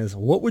question is,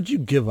 what would you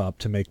give up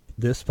to make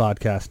this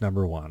podcast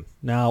number one?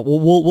 Now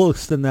we'll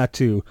extend that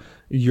to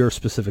your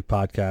specific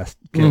podcast,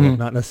 Caleb,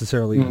 not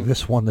necessarily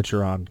this one that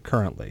you're on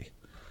currently.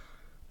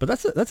 But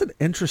that's an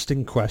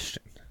interesting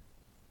question.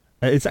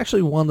 It's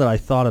actually one that I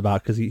thought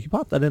about because he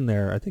popped that in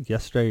there, I think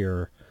yesterday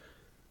or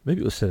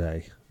maybe it was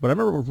today. But I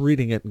remember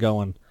reading it and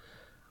going,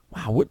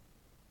 "Wow, what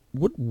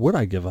would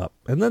I give up?"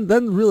 And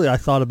then really I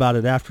thought about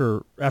it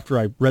after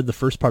I read the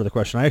first part of the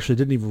question. I actually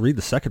didn't even read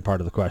the second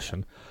part of the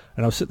question.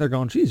 And I was sitting there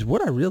going, geez,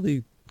 would I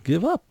really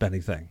give up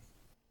anything?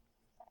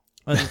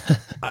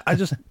 I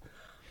don't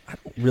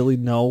really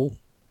know.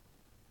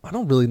 I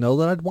don't really know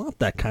that I'd want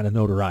that kind of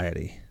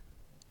notoriety.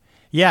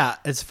 Yeah,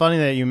 it's funny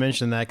that you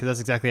mentioned that because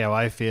that's exactly how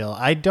I feel.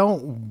 I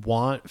don't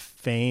want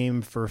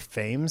fame for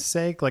fame's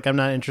sake. Like I'm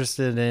not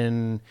interested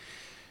in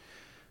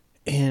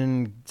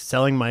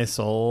selling my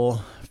soul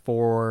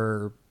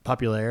for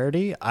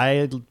popularity.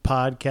 I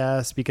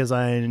podcast because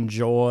I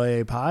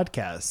enjoy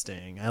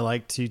podcasting. I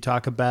like to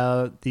talk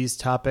about these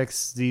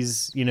topics,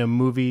 these,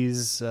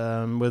 movies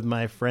with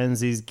my friends,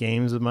 these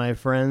games with my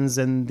friends,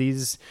 and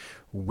these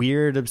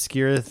weird,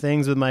 obscure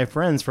things with my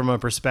friends from a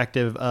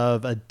perspective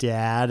of a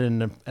dad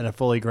and a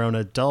fully grown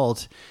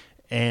adult,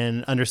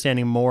 and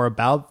understanding more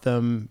about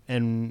them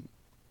and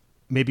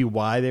maybe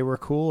why they were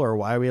cool or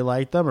why we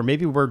liked them, or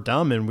maybe we're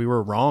dumb and we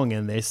were wrong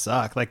and they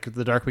suck. Like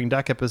the Darkwing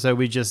Duck episode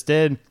we just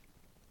did.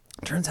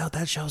 Turns out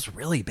that show's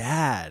really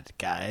bad,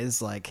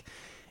 guys. Like,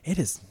 it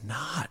is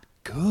not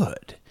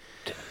good.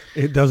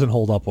 It doesn't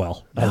hold up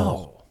well.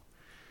 No.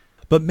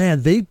 But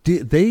man,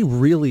 they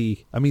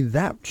really, I mean,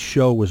 that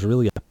show was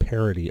really a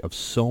parody of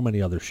so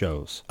many other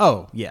shows.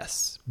 Oh,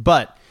 yes.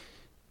 But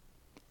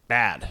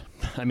bad.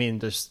 I mean,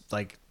 there's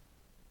like,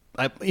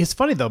 it's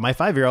funny though. My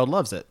 5-year-old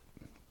loves it.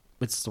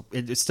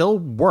 It still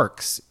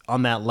works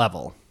on that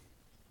level.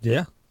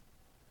 Yeah.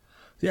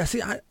 Yeah.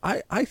 See,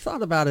 I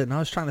thought about it and I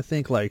was trying to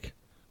think like,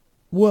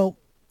 well,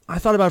 I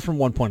thought about it from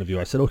one point of view.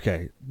 I said,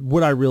 okay,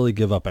 would I really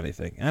give up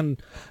anything?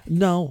 And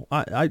no,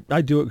 I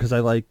do it because I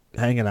like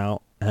hanging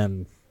out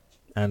and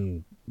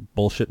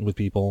bullshitting with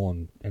people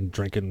and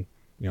drinking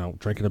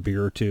a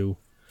beer or two.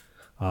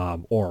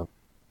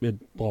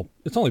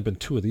 It's only been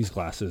 2 of these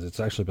glasses. It's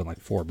actually been like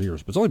 4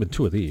 beers, but it's only been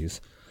 2 of these.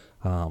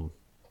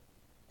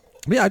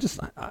 Yeah,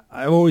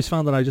 I've always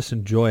found that I just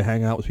enjoy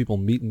hanging out with people,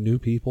 meeting new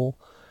people,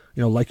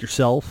 like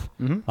yourself.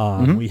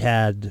 We've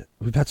had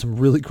some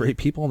really great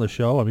people on the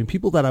show. I mean,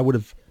 people that I would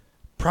have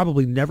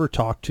probably never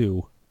talked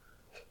to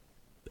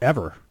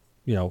ever,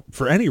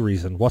 for any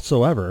reason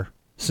whatsoever,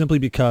 simply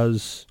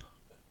because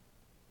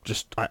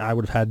just I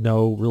would have had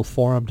no real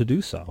forum to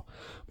do so.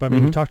 But I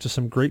mean, we talked to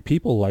some great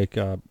people like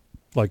got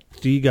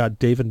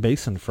David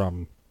Mason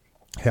from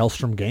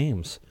Hailstrom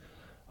Games,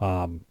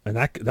 and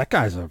that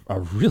guy's a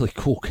really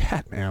cool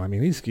cat, man. I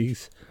mean, he's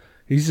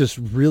just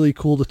really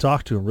cool to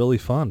talk to and really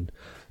fun.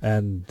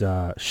 And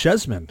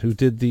Shesman, who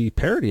did the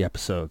parody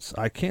episodes,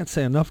 I can't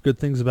say enough good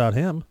things about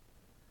him.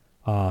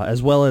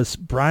 As well as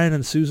Brian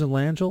and Susan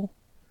Langell.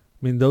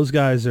 I mean, those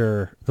guys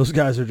are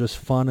just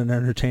fun and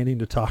entertaining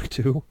to talk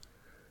to.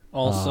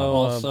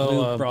 Also,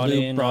 Blue brought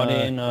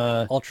in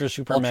Ultra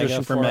Super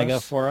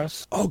Mega for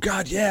us. Oh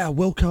God, yeah,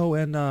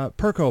 Wilco and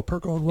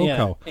Perko and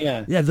Wilco.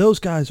 Yeah. Those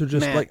guys are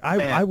just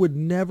I would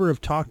never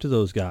have talked to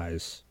those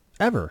guys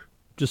ever,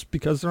 just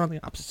because they're on the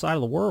opposite side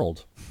of the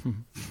world.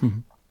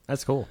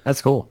 That's cool.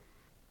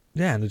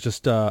 Yeah, and it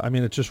just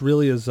it just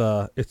really is.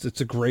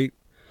 It's a great,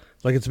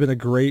 it's been a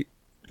great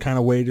kind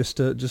of way just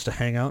to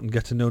hang out and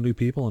get to know new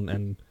people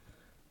and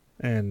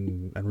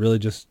really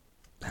just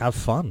have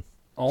fun.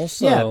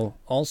 Also,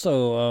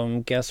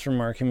 guests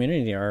from our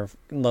community, our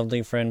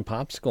lovely friend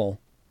Popsicle.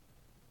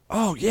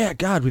 Oh yeah,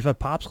 God, we've had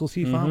Popsicle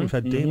Thief on. We've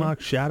had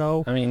Damok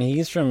Shadow. I mean,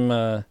 he's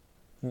from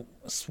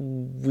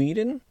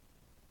Sweden.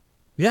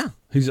 Yeah,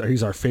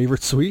 he's our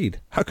favorite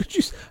Swede. How could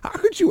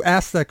you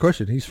ask that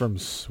question? He's from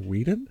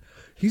Sweden.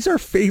 He's our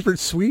favorite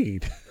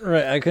Swede.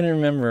 Right, I couldn't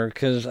remember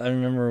because I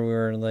remember we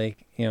were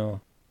like,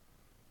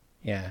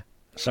 yeah.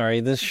 Sorry,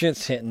 this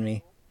shit's hitting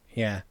me.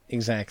 Yeah,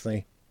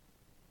 exactly.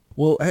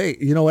 Well, hey,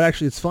 you know what?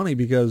 Actually, it's funny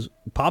because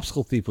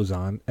Popsicle Thief was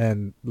on,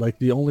 and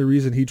the only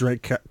reason he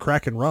drank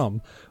Kraken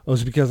rum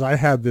was because I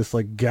had this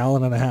 1.5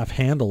 gallon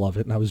handle of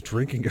it, and I was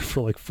drinking it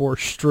for 4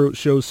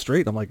 shows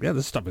straight. I'm like, yeah,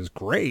 this stuff is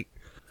great.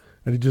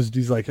 And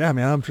he's like, yeah,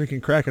 man, I'm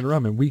drinking Kraken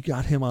rum, and we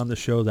got him on the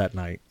show that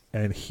night,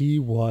 and he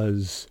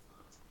was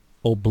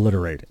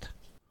obliterated,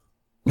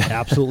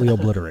 absolutely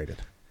obliterated.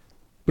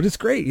 But it's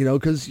great,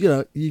 because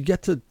you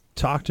get to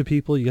talk to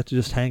people, you get to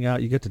just hang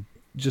out, you get to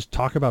just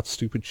talk about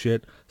stupid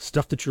shit,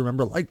 stuff that you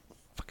remember, like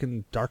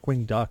fucking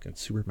Darkwing Duck and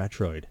Super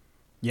Metroid.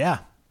 Yeah,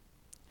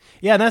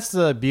 and that's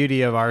the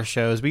beauty of our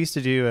shows. We used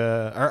to do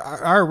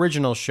our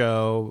original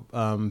show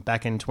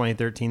back in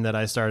 2013 that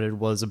I started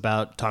was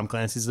about Tom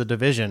Clancy's The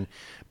Division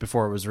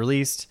before it was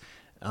released.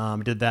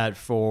 Did that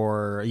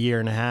for a year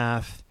and a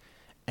half,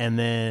 and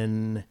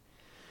then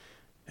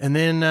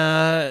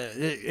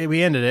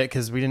we ended it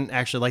because we didn't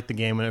actually like the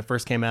game when it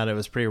first came out. It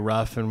was pretty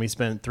rough, and we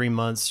spent 3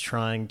 months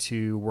trying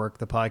to work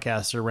the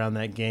podcast around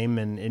that game,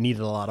 and it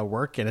needed a lot of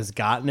work, and it's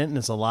gotten it, and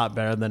it's a lot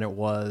better than it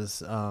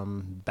was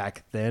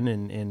back then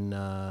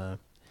in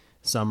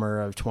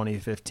summer of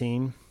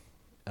 2015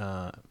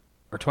 or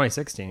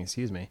 2016,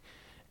 excuse me.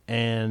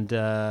 And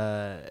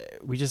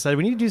we just said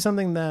we need to do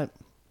something that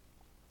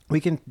we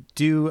can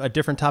do a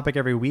different topic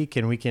every week,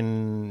 and we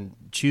can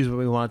choose what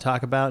we want to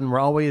talk about. And we're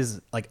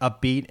always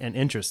upbeat and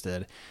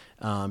interested.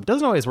 It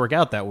doesn't always work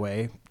out that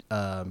way.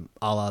 A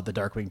la the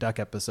Darkwing Duck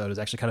episode is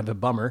actually kind of a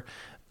bummer.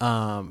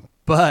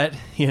 But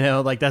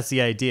that's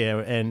the idea,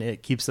 and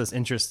it keeps us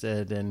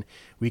interested, and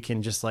we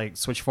can just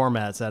switch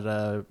formats at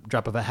a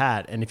drop of a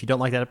hat. And if you don't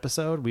like that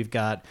episode, we've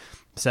got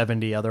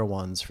 70 other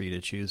ones for you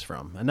to choose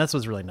from. And that's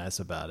what's really nice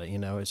about it.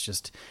 It's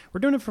just, we're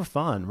doing it for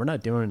fun. We're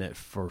not doing it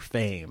for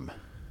fame.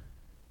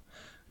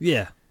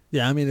 Yeah.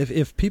 I mean,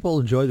 if people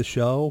enjoy the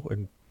show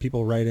and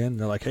people write in,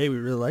 they're like, hey, we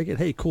really like it.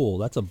 Hey, cool.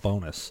 That's a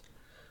bonus.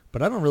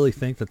 But I don't really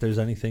think that there's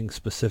anything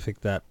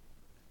specific that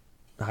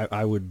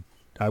I would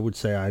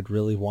say I'd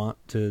really want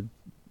to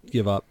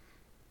give up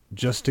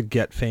just to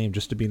get fame,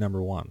 just to be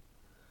number one.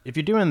 If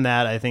you're doing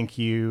that, I think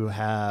you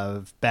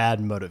have bad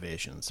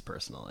motivations,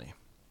 personally.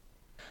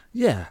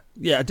 Yeah,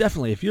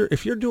 definitely. If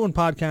you're doing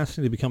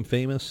podcasting to become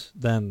famous,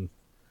 then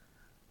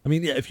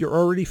if you're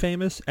already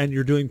famous and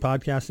you're doing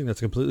podcasting,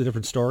 that's a completely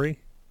different story.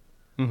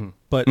 Mm-hmm.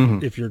 But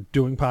if you're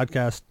doing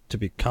podcasts to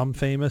become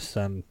famous,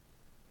 then,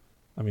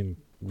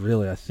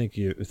 really, I think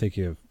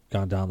you've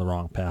gone down the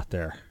wrong path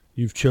there.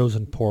 You've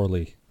chosen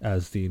poorly,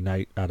 as the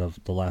knight out of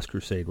The Last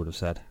Crusade would have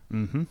said.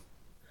 Mm-hmm.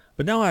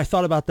 But now I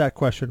thought about that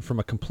question from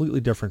a completely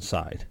different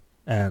side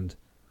and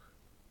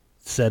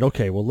said,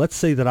 okay, well, let's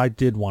say that I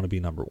did want to be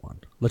number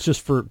one.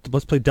 Let's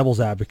play devil's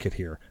advocate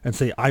here and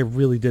say I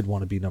really did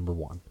want to be number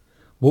one.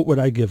 What would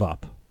I give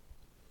up?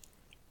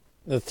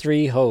 The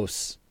 3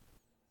 hosts.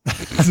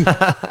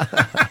 I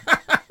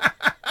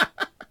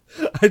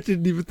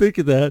didn't even think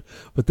of that,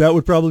 but that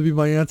would probably be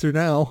my answer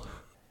now.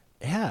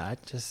 Yeah,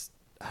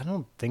 I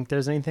don't think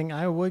there's anything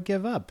I would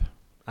give up.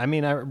 I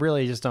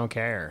really just don't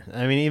care.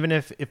 Even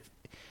if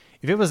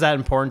it was that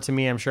important to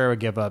me, I'm sure I would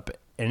give up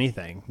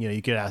anything.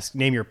 You could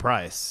name your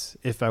price.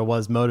 If I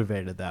was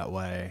motivated that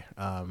way,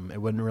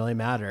 it wouldn't really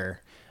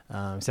matter.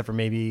 Except for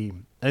maybe,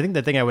 I think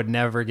the thing I would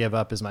never give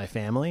up is my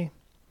family.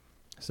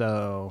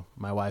 So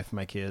my wife,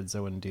 my kids, I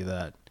wouldn't do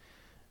that.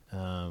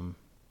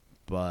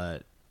 But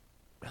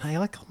I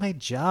like all my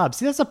jobs.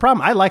 See, that's the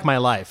problem. I like my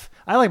life.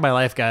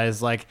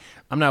 Guys.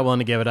 I'm not willing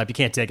to give it up. You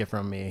can't take it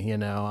from me.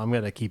 I'm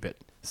going to keep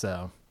it.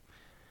 So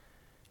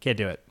Can't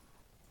do it.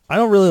 I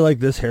don't really like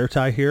this hair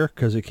tie here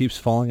because it keeps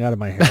falling out of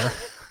my hair.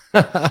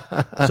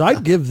 So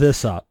I'd give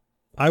this up.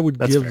 I would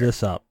give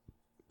this up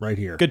right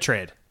here. Good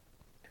trade.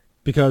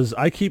 Because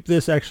I keep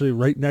this actually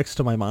right next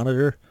to my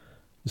monitor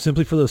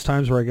simply for those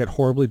times where I get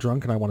horribly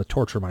drunk and I want to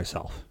torture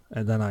myself.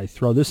 And then I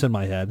throw this in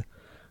my head,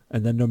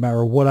 and then no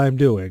matter what I'm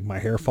doing, my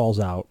hair falls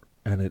out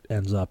and it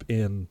ends up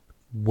in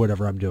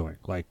whatever I'm doing.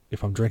 Like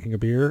if I'm drinking a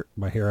beer,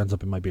 my hair ends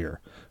up in my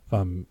beer. If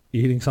I'm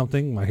eating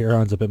something, my hair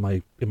ends up in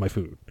my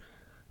food.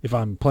 If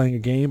I'm playing a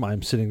game,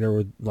 I'm sitting there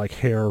with like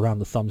hair around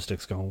the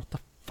thumbsticks going, what the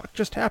fuck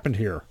just happened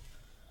here?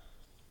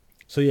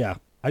 So yeah,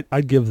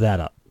 I'd give that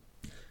up.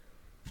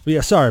 But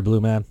yeah, sorry,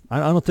 Blue Man. I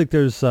don't think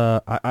there's.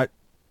 I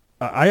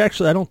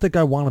don't think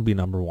I want to be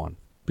number one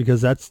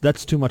because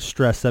that's too much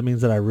stress. That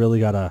means that I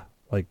really gotta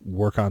like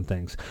work on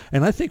things.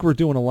 And I think we're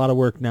doing a lot of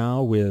work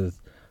now with,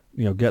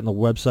 getting the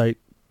website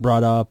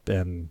brought up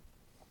and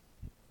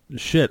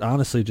shit.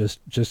 Honestly,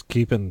 just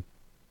keeping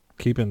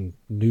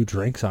new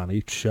drinks on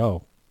each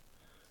show.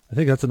 I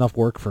think that's enough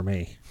work for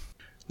me.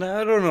 Now,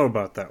 I don't know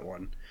about that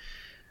one.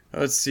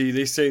 Let's see.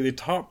 They say the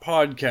top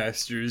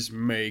podcasters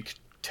make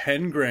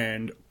 10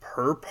 grand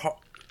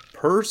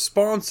per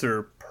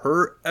sponsor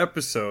per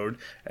episode,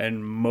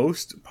 and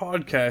most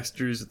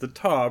podcasters at the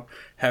top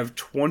have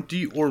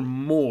 20 or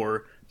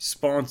more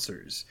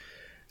sponsors.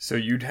 So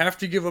you'd have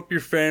to give up your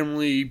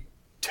family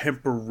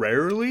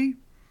temporarily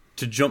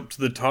to jump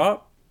to the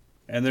top,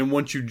 and then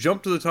once you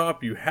jump to the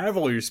top, you have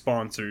all your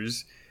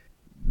sponsors,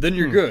 then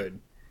you're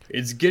good.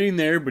 It's getting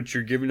there, but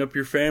you're giving up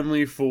your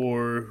family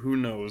for, who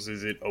knows,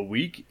 is it a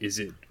week? Is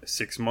it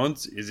 6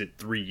 months? Is it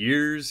 3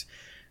 years?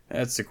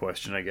 That's the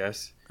question, I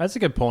guess. That's a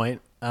good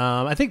point.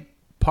 I think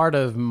part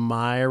of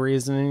my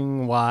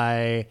reasoning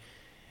why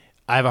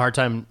I have a hard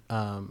time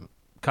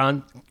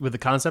with the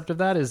concept of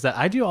that is that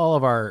I do all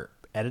of our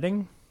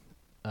editing,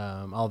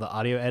 all the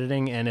audio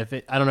editing, and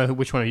I don't know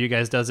which one of you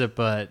guys does it,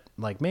 but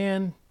like,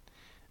 man,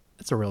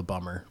 it's a real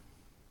bummer.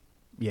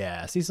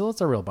 Yeah, Cecil,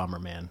 it's a real bummer,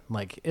 man.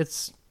 Like,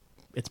 it's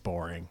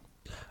boring.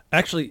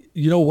 Actually,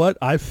 you know what?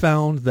 I've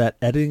found that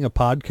editing a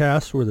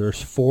podcast where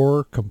there's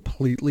 4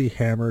 completely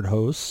hammered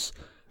hosts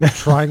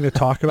trying to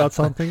talk about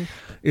something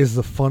is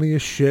the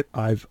funniest shit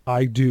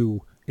I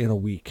do in a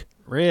week.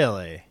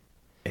 Really?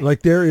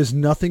 Like, there is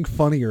nothing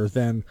funnier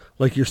than,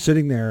 like, you're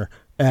sitting there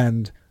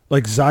and,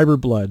 like,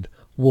 Zyberblood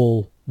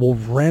will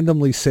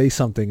randomly say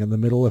something in the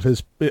middle of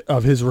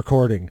his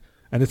recording.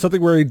 And it's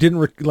something where he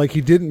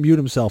didn't mute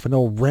himself, and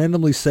he'll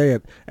randomly say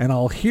it, and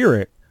I'll hear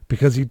it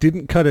because he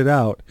didn't cut it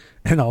out,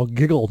 and I'll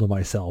giggle to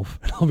myself.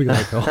 And I'll be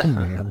like, oh,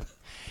 man.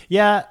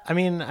 Yeah, I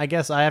mean, I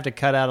guess I have to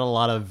cut out a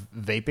lot of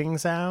vaping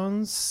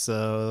sounds.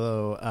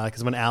 So,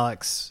 because when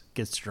Alex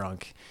gets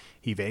drunk,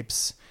 he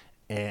vapes,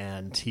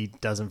 and he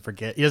doesn't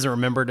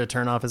remember to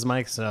turn off his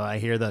mic. So I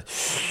hear the,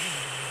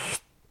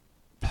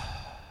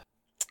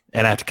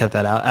 and I have to cut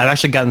that out. I've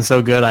actually gotten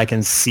so good I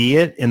can see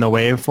it in the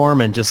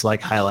waveform and just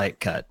like highlight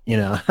cut.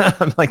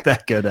 I'm like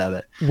that good at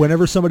it.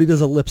 Whenever somebody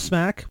does a lip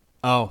smack,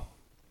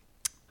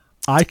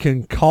 I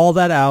can call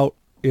that out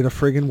in a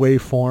friggin'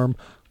 waveform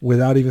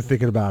without even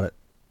thinking about it.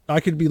 I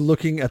could be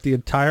looking at the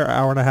entire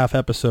hour and a half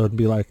episode and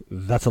be like,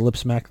 that's a lip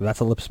smack, that's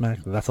a lip smack,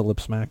 that's a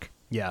lip smack.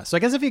 Yeah, so I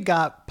guess if you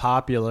got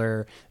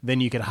popular, then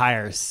you could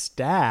hire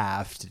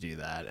staff to do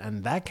that,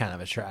 and that kind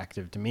of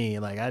attractive to me.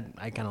 Like, I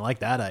kind of like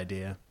that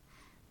idea.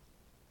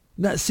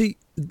 Now, see,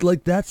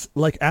 like, that's,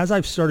 like, as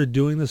I've started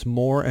doing this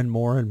more and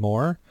more and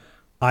more,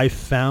 I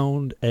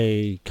found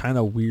a kind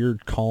of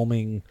weird,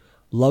 calming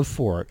love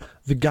for it.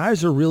 The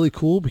guys are really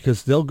cool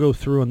because they'll go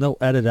through and they'll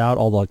edit out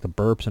all the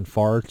burps and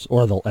farts,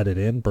 or they'll edit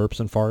in burps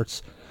and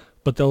farts,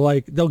 but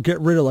they'll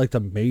get rid of like the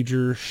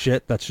major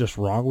shit that's just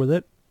wrong with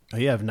it. Oh,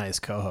 you have nice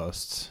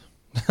co-hosts.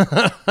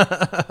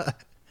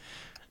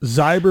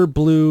 Zyber,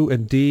 Blue,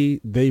 and D,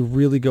 they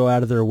really go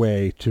out of their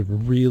way to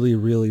really,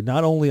 really,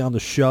 not only on the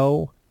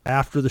show,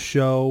 after the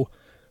show,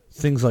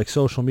 things like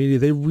social media,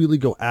 they really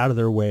go out of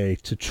their way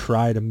to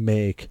try to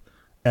make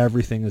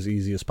everything as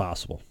easy as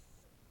possible.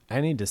 I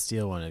need to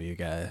steal one of you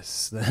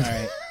guys. All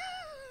right.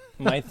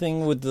 My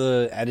thing with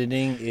the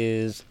editing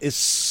is it's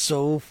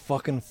so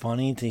fucking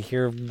funny to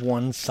hear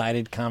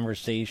one-sided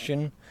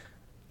conversation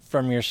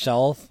from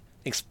yourself,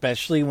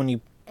 especially when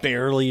you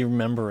barely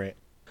remember it.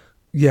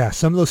 Yeah,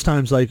 some of those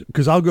times, like,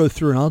 because I'll go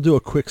through and I'll do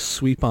a quick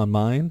sweep on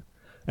mine,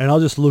 and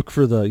I'll just look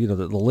for the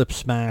lip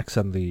smacks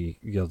and the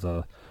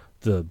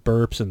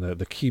burps and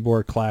the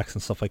keyboard clacks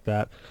and stuff like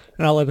that,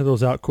 and I'll edit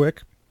those out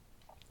quick.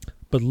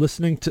 But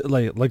listening to,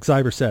 like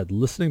Zyber said,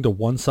 listening to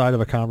one side of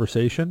a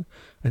conversation,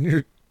 and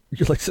you're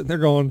like sitting there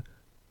going,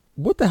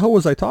 what the hell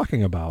was I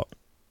talking about?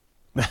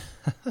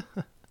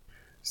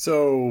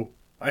 So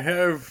I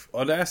have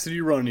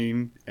Audacity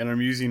running, and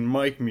I'm using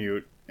mic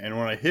mute, and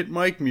when I hit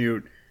mic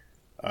mute,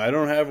 I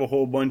don't have a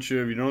whole bunch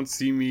of, you don't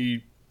see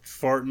me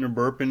farting or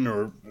burping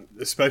or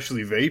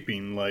especially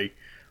vaping. Like,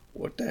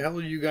 what the hell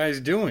are you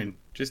guys doing?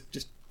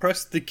 Just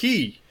press the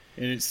key,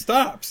 and it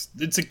stops.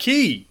 It's a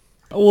key.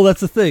 Well,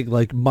 that's the thing.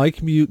 Like,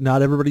 mic mute,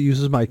 not everybody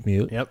uses mic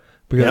mute. Yep.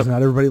 because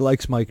not everybody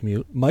likes mic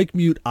mute. Mic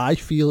mute, I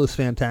feel, is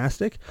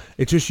fantastic.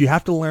 It's just you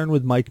have to learn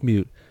with mic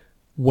mute.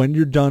 When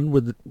you're done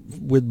with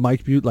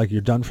mic mute, like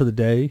you're done for the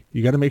day,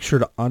 you got to make sure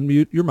to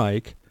unmute your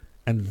mic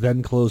and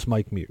then close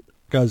mic mute.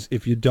 Because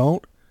if you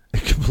don't,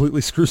 it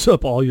completely screws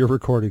up all your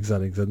recording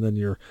settings, and then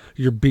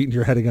you're beating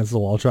your head against the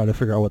wall trying to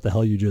figure out what the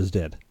hell you just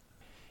did.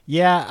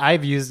 Yeah,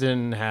 I've used it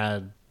and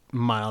had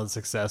mild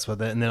success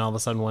with it, and then all of a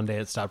sudden one day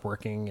it stopped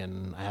working,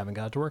 and I haven't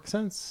got it to work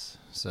since.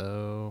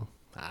 So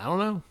I don't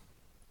know.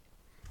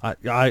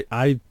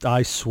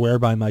 I swear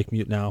by mic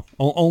mute now,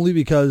 only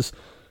because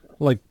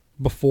like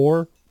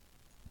before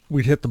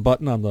we'd hit the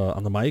button on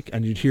the mic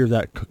and you'd hear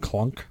that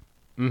clunk.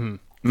 Mm-hmm.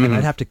 And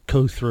I'd have to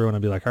go through and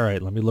I'd be like, all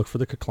right, let me look for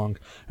the clunk.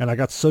 And I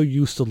got so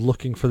used to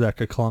looking for that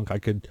clunk, I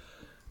could,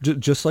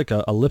 just like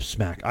a lip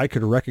smack, I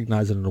could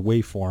recognize it in a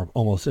waveform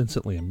almost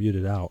instantly and mute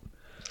it out.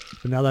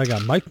 But now that I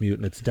got mic mute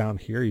and it's down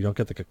here, you don't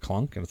get the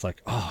clunk, and it's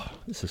like, oh,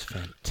 this is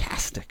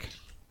fantastic.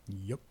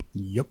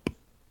 Yep.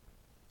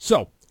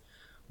 So,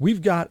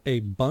 we've got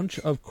a bunch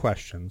of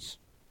questions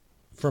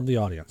from the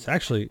audience.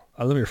 Actually,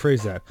 let me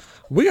rephrase that.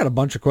 We got a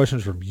bunch of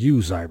questions from you,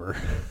 Zyber.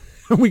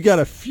 We got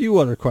a few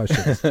other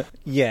questions.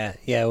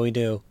 Yeah, we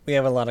do. We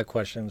have a lot of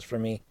questions for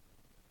me.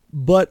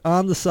 But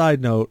on the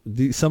side note,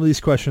 some of these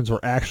questions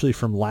were actually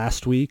from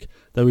last week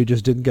that we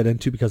just didn't get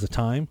into because of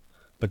time.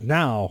 But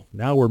now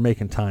we're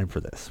making time for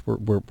this.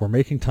 We're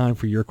making time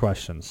for your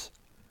questions.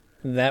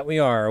 That we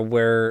are.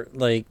 Where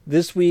like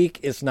this week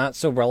it's not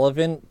so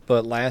relevant,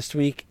 but last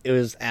week it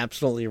was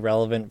absolutely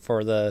relevant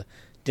for the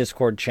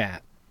Discord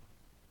chat.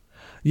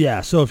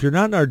 Yeah. So if you're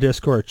not in our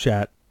Discord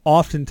chat,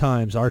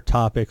 oftentimes our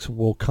topics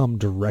will come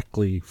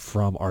directly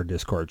from our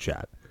Discord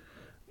chat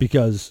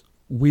because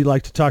we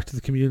like to talk to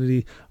the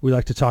community. We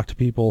like to talk to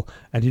people.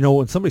 And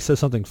when somebody says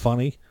something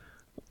funny,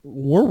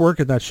 we're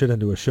working that shit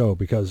into a show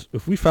because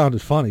if we found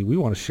it funny, we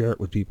want to share it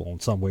with people in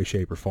some way,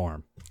 shape, or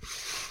form.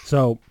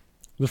 So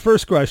the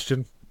first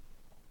question,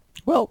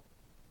 well,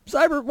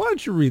 Cyber, why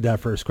don't you read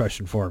that first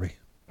question for me?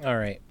 All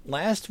right.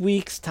 Last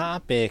week's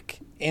topic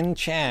in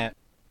chat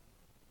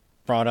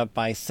brought up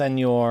by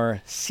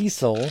Senor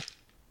Cecil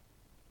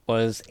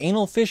was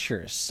anal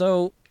fissures.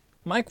 So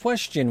my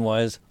question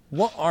was,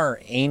 what are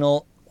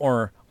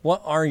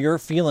your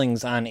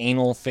feelings on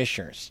anal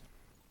fissures?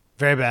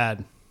 Very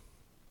bad.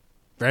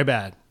 Very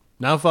bad.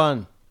 No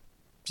fun.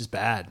 Just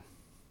bad.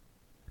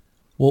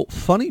 Well,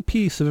 funny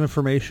piece of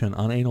information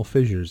on anal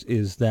fissures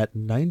is that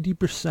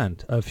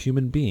 90% of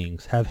human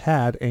beings have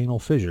had anal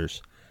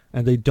fissures,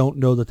 and they don't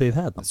know that they've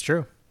had them. That's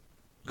true.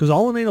 Because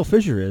all an anal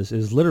fissure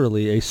is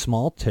literally a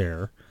small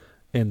tear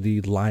in the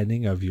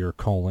lining of your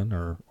colon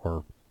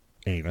or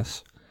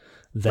anus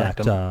that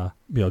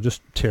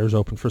just tears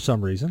open for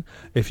some reason.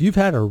 If you've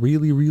had a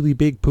really, really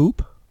big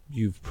poop,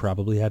 you've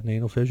probably had an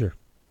anal fissure.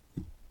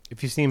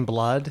 If you've seen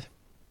blood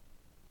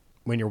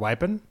when you're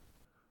wiping,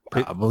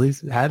 probably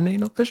had an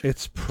anal fissure.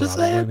 It's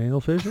probably an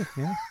anal fissure,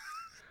 yeah.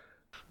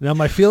 Now,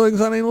 my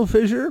feelings on anal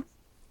fissure,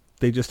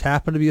 they just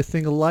happen to be a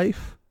thing of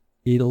life.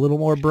 Eat a little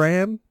more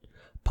bran,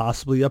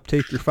 possibly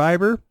uptake your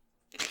fiber.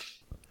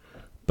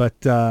 But,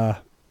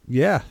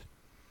 yeah.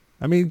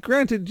 I mean,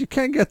 granted, you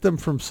can get them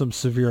from some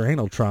severe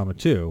anal trauma,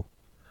 too.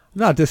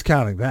 I'm not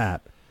discounting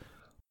that.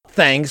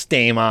 Thanks,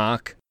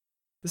 Damok.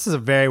 This is a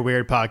very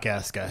weird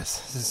podcast,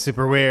 guys. This is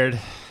super weird.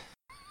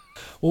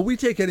 Well, we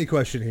take any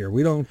question here.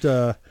 We don't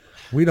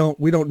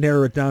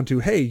narrow it down to,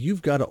 hey,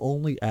 you've got to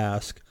only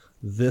ask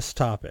this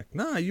topic.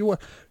 Nah, you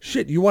want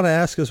to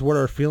ask us what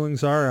our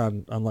feelings are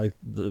on like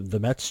the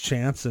Mets'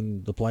 chance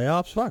in the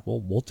playoffs? Fuck,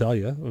 we'll tell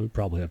you. We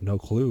probably have no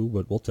clue,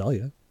 but we'll tell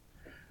you.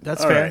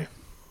 That's all fair. Right.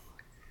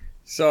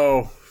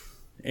 So,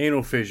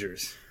 anal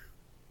fissures.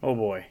 Oh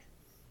boy.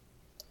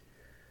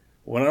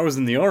 When I was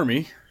in the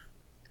Army,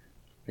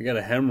 I got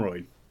a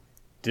hemorrhoid.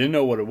 Didn't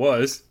know what it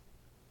was.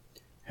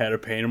 Had a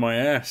pain in my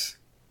ass.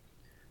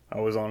 I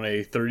was on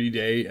a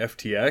 30-day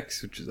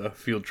FTX, which is a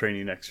field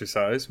training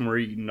exercise, and we're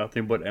eating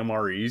nothing but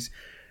MREs.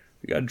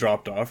 We got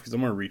dropped off because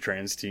I'm on a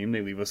retrans team. They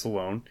leave us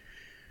alone.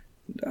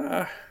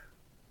 My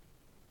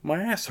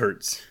ass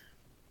hurts.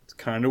 It's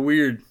kind of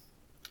weird.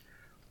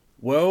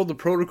 Well, the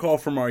protocol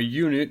from our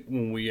unit,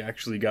 when we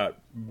actually got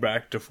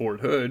back to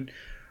Fort Hood,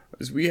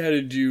 was we had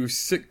to do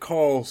sick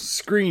call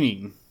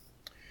screening,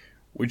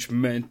 which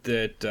meant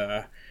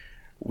that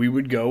we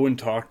would go and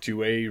talk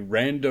to a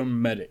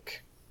random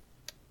medic.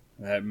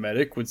 That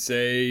medic would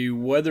say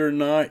whether or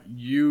not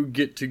you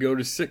get to go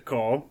to sick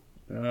call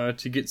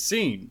to get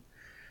seen.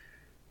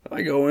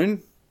 I go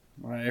in,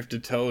 I have to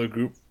tell a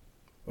group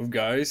of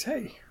guys,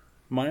 hey,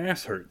 my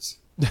ass hurts.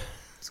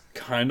 It's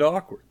kind of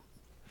awkward.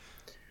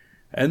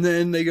 And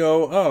then they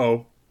go,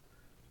 oh,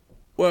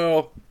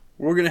 well,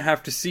 we're going to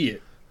have to see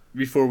it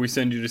before we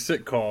send you to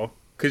sick call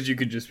because you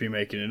could just be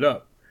making it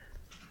up.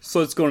 So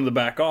let's go to the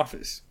back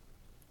office.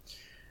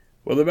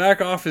 Well, the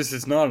back office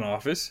is not an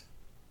office.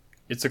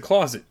 It's a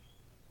closet.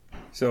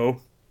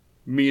 So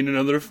me and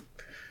another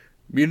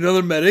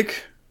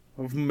medic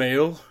of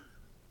male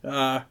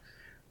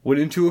went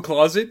into a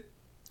closet.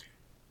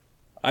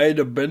 I had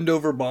to bend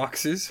over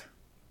boxes,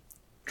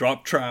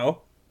 drop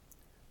trowel,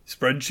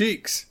 Spread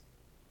cheeks.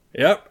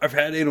 Yep, I've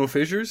had anal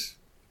fissures.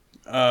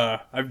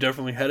 I've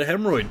definitely had a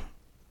hemorrhoid.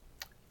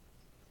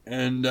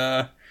 And,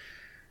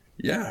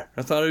 yeah,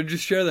 I thought I'd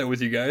just share that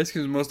with you guys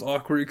because it's the most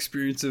awkward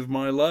experience of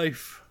my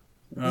life.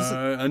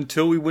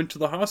 Until we went to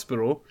the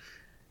hospital,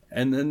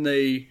 and then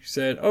they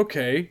said,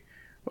 okay,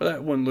 well,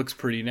 that one looks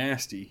pretty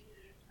nasty.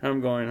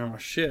 I'm going, oh,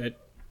 shit.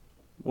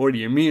 What do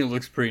you mean it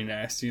looks pretty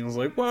nasty? And I was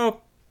like,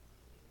 well,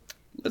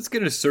 let's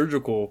get a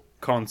surgical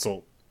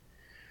consult.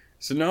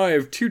 So now I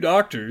have 2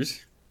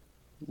 doctors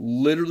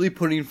literally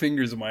putting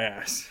fingers in my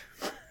ass.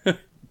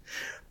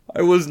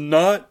 I was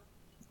not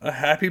a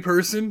happy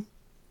person,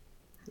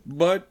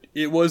 but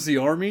it was the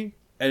Army,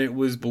 and it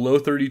was below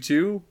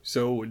 32,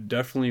 so it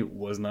definitely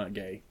was not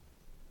gay.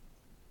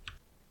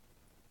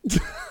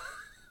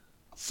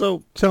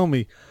 So tell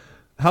me,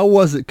 how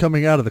was it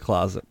coming out of the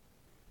closet?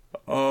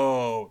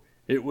 Oh,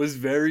 it was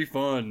very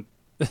fun.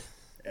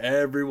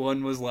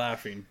 Everyone was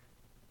laughing.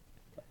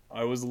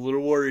 I was a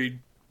little worried.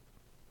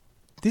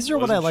 These are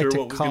what I like to Wasn't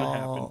sure what was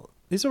gonna call. happen.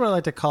 These are what I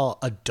like to call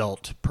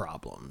adult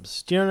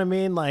problems. Do you know what I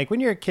mean? Like when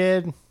you're a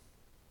kid,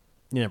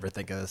 you never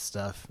think of this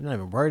stuff. You're not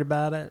even worried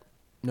about it.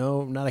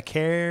 No, not a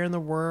care in the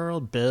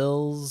world.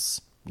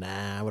 Bills.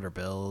 Nah, what are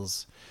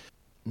bills?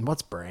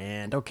 What's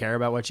brand? Don't care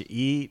about what you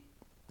eat.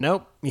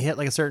 Nope. You hit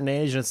like a certain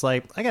age and it's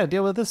like, I got to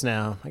deal with this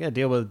now. I got to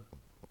deal with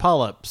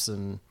polyps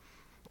and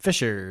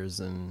fissures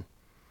and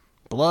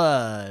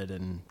blood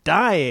and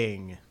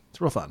dying. It's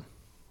real fun.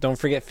 Don't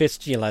forget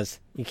fistulas.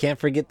 You can't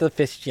forget the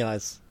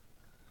fistulas.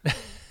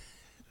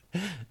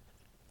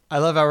 I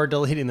love how we're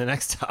deleting the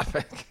next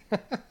topic.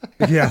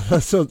 Yeah.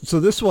 So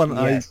this one,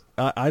 Yes.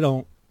 I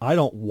don't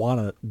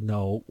want to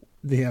know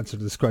the answer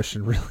to this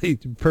question, really,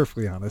 to be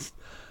perfectly honest.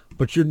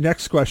 But your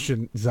next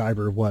question,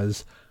 Zyber,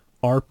 was,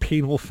 are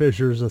penal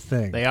fissures a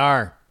thing? They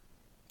are.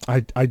 I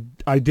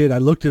did. I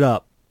looked it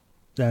up,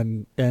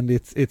 and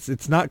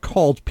it's not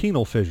called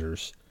penal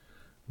fissures,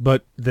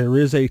 but there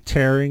is a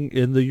tearing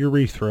in the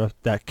urethra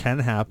that can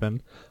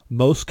happen,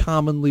 most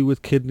commonly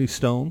with kidney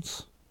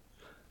stones.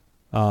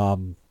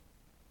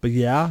 But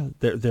yeah,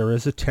 there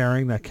is a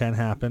tearing that can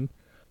happen,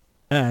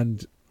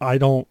 and I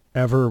don't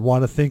ever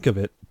want to think of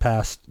it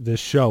past this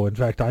show. In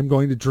fact, I'm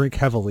going to drink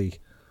heavily,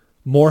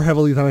 more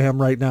heavily than I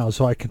am right now,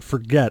 so I can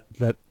forget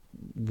that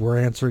we're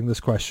answering this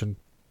question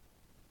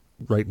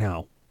right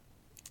now.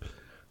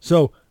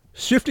 So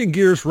shifting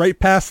gears right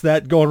past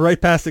that, going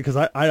right past it, because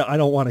I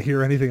don't want to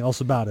hear anything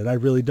else about it. I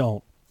really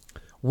don't.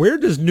 Where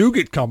does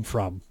nougat come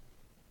from?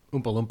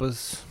 Oompa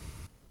Loompas.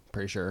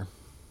 Pretty sure.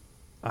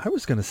 I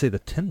was going to say the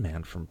Tin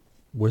Man from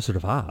Wizard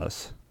of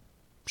Oz.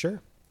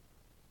 Sure.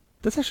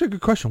 That's actually a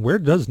good question. Where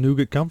does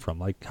nougat come from?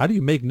 Like, how do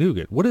you make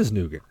nougat? What is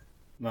nougat?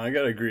 No, I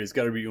gotta agree. It's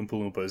gotta be Oompa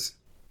Loompas.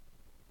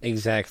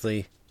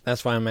 Exactly.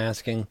 That's why I'm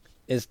asking.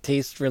 It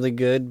tastes really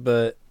good,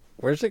 but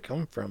where's it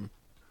come from?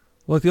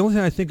 Well, like, the only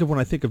thing I think of when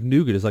I think of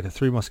nougat is like a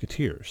Three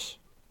Musketeers.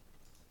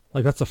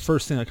 Like, that's the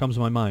first thing that comes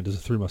to my mind is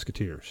the Three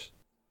Musketeers.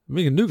 I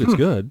mean, nougat's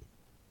good.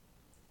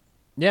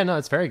 Yeah, no,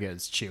 it's very good.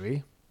 It's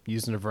chewy.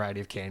 Used in a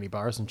variety of candy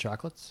bars and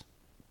chocolates.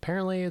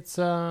 Apparently, it's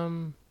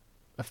a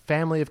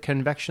family of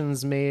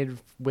confections made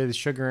with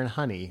sugar and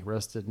honey,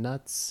 roasted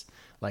nuts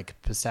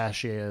like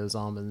pistachios,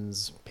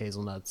 almonds,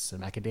 hazelnuts,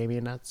 and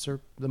macadamia nuts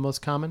are the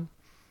most common.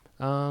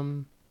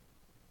 And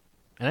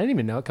I didn't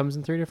even know it comes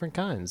in 3 different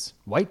kinds: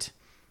 white,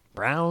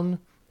 brown,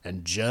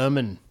 and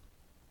German.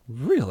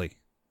 Really?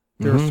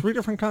 There are 3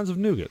 different kinds of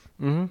nougat.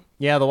 Mm-hmm.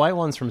 Yeah, the white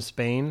one's from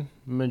Spain.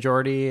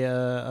 Majority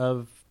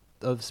of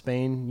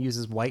Spain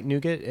uses white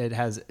nougat. It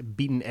has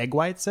beaten egg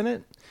whites in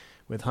it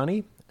with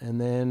honey. And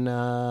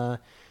then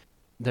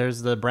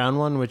there's the brown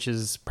one, which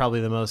is probably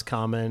the most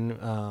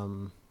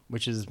common,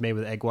 which is made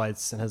with egg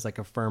whites and has like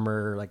a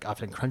firmer, like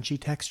often crunchy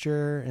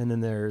texture. And then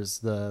there's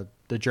the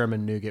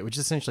German nougat, which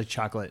is essentially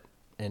chocolate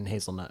and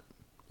hazelnut.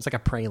 It's like a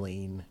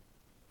praline.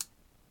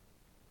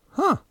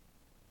 Huh.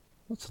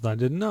 That's what I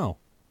didn't know.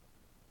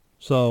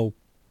 So,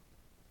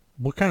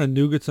 what kind of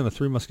nougat's in a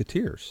Three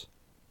Musketeers?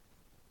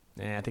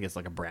 Yeah, I think it's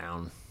like a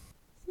brown.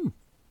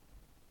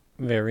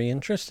 Very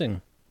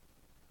interesting.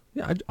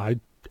 Yeah, I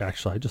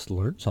just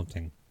learned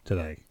something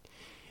today.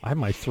 I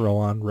might throw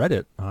on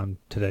Reddit on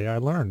Today I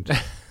Learned.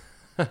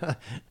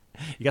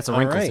 You got some All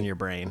wrinkles right. in your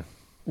brain.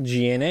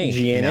 G.N.A.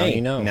 G.N.A. Now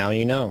you know. Now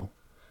you know.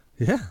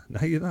 Yeah,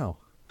 now you know.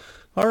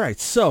 All right,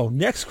 so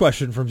next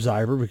question from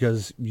Zyber,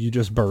 because you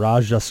just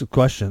barraged us with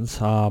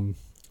questions.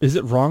 Is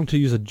it wrong to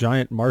use a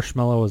giant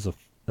marshmallow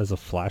as a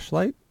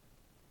flashlight?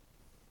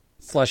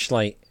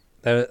 Fleshlight.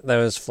 That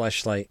was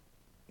fleshlight.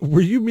 Were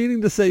you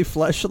meaning to say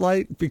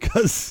fleshlight?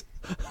 Because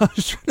I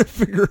was trying to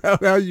figure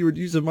out how you would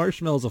use a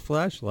marshmallow as a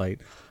flashlight.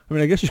 I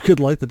mean, I guess you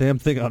could light the damn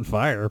thing on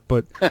fire,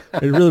 but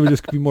it really would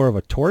just be more of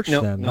a torch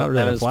then, not that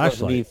really a was supposed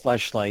to be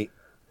flashlight.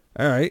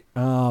 fleshlight. All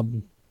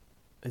right.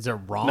 Is it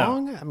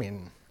wrong? I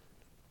mean,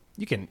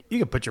 you can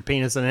put your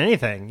penis in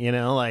anything,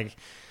 like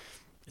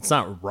it's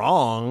not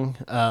wrong.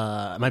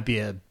 It might be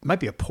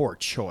a poor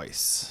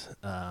choice.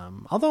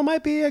 Although it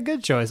might be a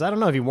good choice. I don't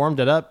know if you warmed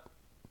it up.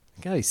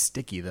 It's gotta be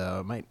sticky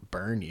though. It might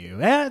burn you.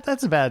 I think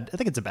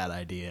it's a bad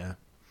idea.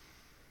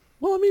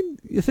 Well, I mean,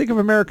 you think of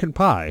American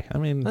Pie. I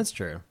mean, That's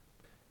true.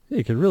 yeah,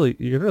 you could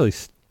really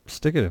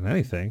stick it in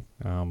anything.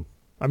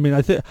 I mean,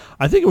 I think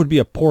it would be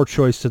a poor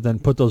choice to then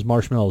put those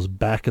marshmallows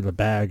back in the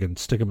bag and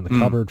stick them in the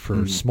cupboard for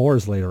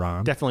s'mores later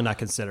on. Definitely not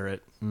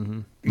considerate.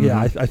 Mm-hmm. Yeah,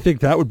 I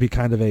think that would be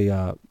kind of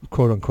a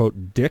quote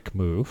unquote dick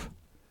move.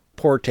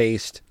 Poor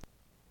taste.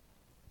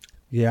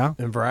 Yeah.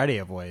 In a variety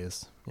of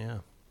ways. Yeah.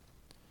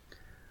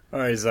 All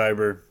right,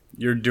 Zyber,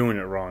 you're doing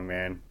it wrong,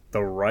 man.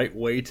 The right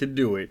way to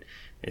do it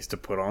is to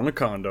put on a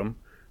condom,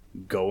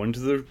 go into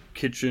the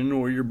kitchen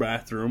or your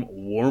bathroom,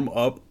 warm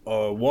up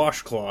a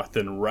washcloth,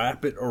 and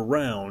wrap it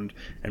around.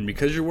 And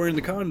because you're wearing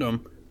the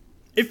condom,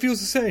 it feels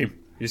the same.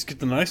 You just get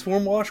the nice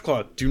warm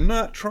washcloth. Do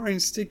not try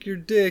and stick your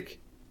dick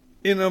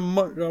in a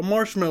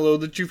marshmallow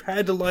that you've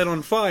had to light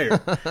on fire.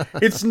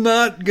 It's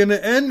not going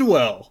to end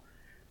well.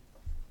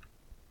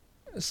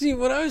 See,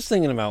 what I was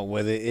thinking about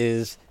with it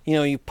is,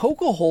 you poke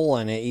a hole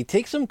in it, you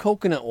take some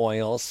coconut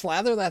oil,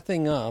 slather that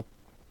thing up,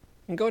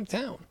 and go to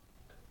town.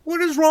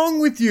 What is wrong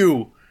with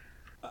you?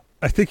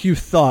 I think you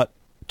thought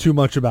too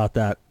much about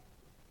that,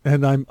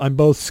 and I'm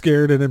both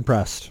scared and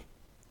impressed.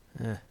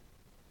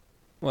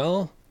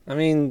 Well,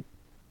 20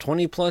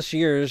 plus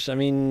years,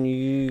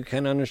 you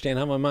kind of understand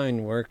how my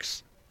mind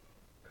works.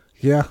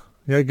 Yeah,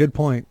 good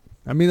point.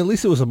 I mean, at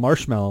least it was a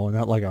marshmallow and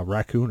not like a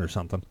raccoon or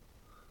something.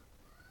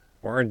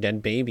 Or a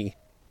dead baby.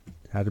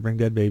 Had to bring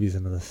dead babies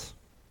into this.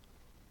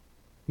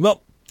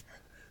 Well,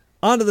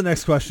 on to the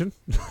next question.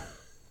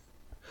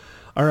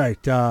 All right.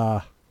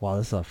 Wow,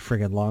 this is a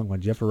friggin' long one.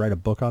 Did you have to write a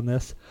book on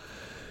this?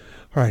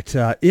 All right.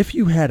 If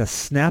you had a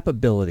snap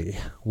ability,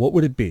 what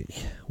would it be?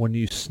 When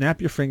you snap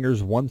your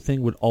fingers, one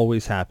thing would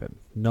always happen.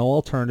 No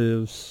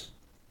alternatives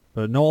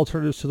to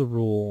the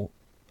rule.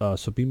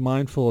 So be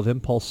mindful of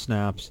impulse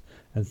snaps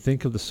and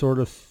think of the sort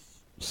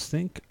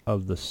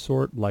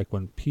like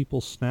when people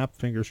snap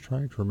fingers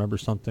trying to remember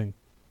something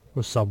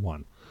with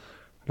someone.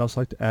 I'd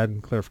also like to add in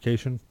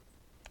clarification,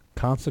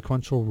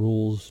 consequential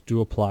rules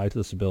do apply to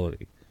this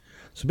ability.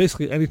 So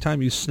basically,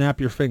 anytime you snap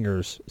your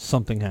fingers,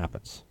 something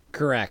happens.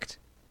 Correct.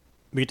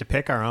 We get to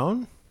pick our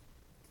own?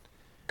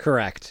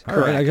 Correct. All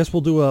right, I guess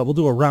we'll do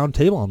a round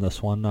table on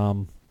this one.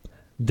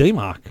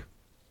 Damok,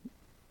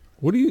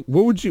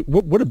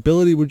 what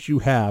ability would you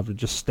have to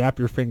just snap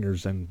your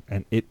fingers and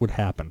it would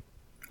happen?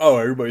 Oh,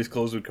 everybody's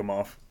clothes would come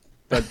off.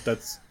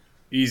 That's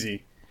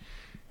easy.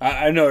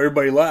 I know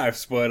everybody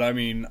laughs, but I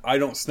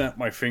don't snap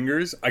my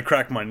fingers. I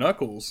crack my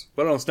knuckles,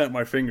 but I don't snap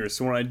my fingers.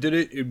 So when I did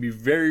it, it'd be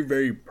very,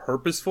 very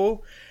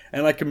purposeful,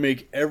 and I can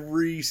make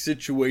every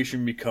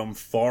situation become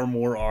far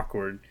more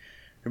awkward.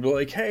 It'd be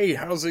like, hey,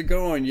 how's it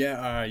going?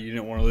 Yeah, you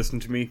didn't want to listen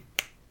to me.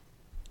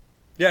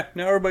 Yeah,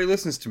 now everybody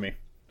listens to me.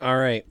 All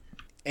right.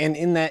 And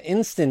in that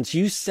instance,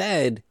 you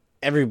said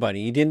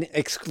everybody. You didn't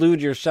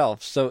exclude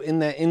yourself. So in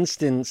that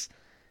instance,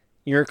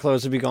 your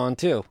clothes would be gone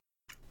too.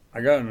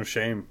 I got no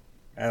shame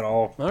at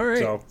all. All right,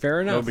 so,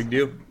 fair enough. No big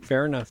deal.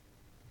 Fair enough.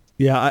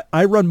 Yeah,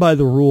 I run by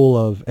the rule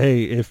of,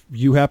 hey, if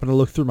you happen to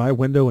look through my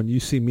window and you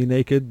see me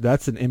naked,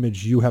 that's an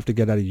image you have to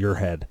get out of your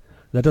head.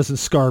 That doesn't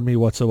scar me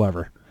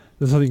whatsoever.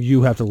 That's something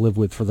you have to live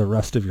with for the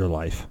rest of your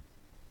life.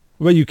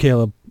 What about you,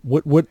 Caleb?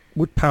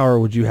 What power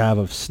would you have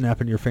of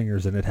snapping your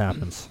fingers and it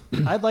happens?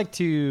 I'd like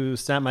to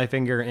snap my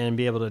finger and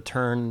be able to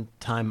turn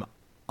time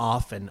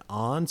off and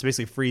on. So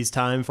basically freeze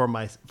time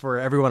for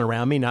everyone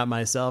around me, not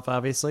myself,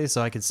 obviously.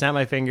 So I could snap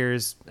my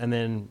fingers and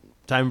then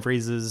time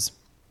freezes,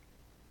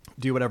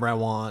 do whatever I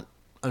want,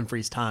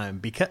 unfreeze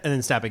time, and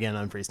then snap again,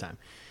 unfreeze time.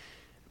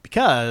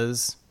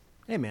 Because,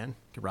 hey man,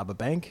 you could rob a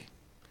bank.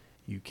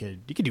 You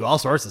could do all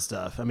sorts of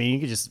stuff. You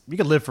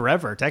could live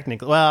forever,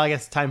 technically. Well, I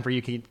guess time for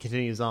you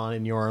continues on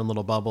in your own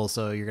little bubble,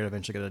 so you're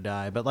eventually going to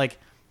die. But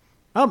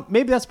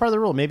maybe that's part of the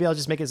rule. Maybe I'll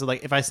just make it so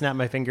if I snap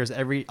my fingers,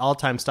 all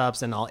time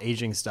stops and all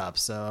aging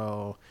stops.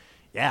 So,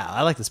 yeah,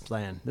 I like this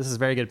plan. This is a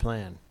very good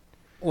plan.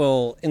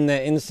 Well, in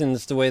that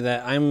instance, the way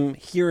that I'm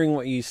hearing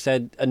what you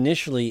said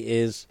initially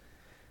is,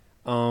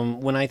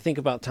 when I think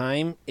about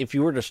time, if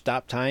you were to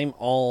stop time,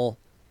 all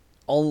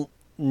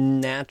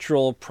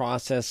natural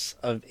process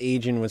of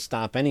aging would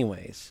stop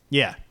anyways.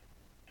 Yeah.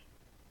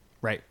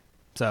 Right.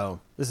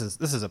 So this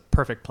is a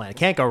perfect plan. It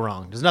can't go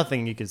wrong. There's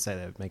nothing you could say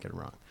that would make it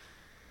wrong.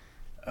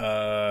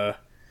 I'd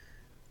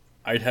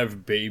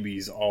have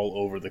babies all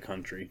over the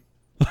country.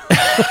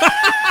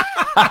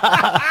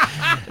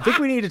 I think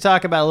we need to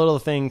talk about a little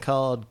thing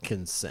called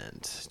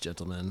consent,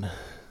 gentlemen.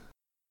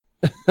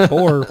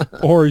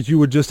 or you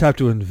would just have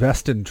to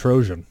invest in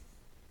Trojan.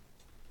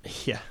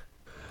 Yeah.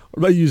 What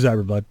about you,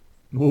 Zyberbud?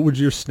 What would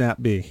your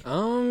snap be?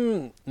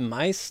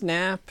 My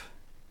snap,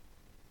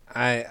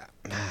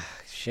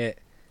 shit.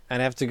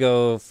 I'd have to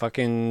go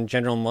fucking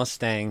General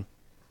Mustang.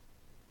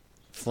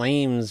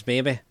 Flames,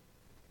 baby.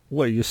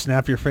 What, you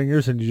snap your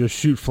fingers and you just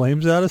shoot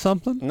flames out of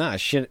something? Nah,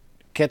 shit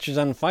catches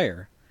on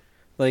fire.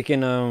 Like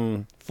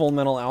in Full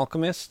Metal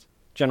Alchemist,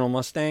 General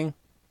Mustang.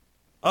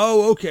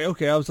 Oh, okay.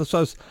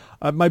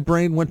 My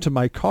brain went to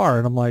my car,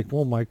 and I'm like,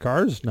 well, my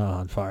car's not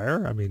on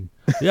fire.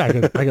 Yeah,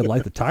 I could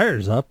light the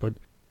tires up, but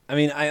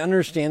I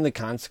understand the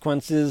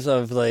consequences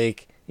of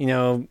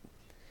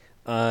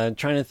Trying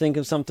to think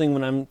of something.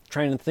 When I'm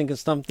trying to think of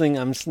something,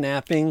 I'm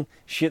snapping.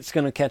 Shit's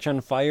gonna catch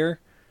on fire.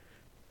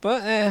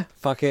 But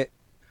fuck it.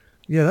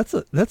 Yeah,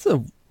 that's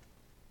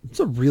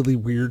a really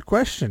weird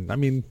question. I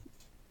mean,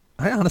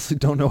 I honestly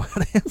don't know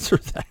how to answer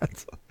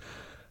that. I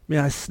mean,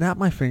 I snap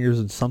my fingers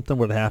and something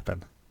would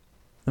happen.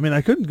 I mean,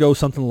 I couldn't go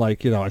something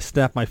like, I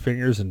snap my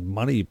fingers and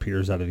money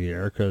appears out of the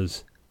air,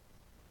 because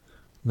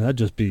that'd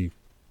just be,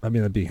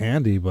 that'd be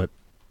handy, but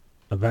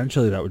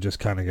eventually that would just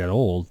kind of get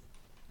old.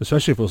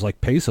 Especially if it was like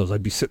pesos,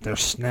 I'd be sitting there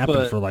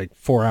snapping for like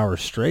 4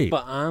 hours straight.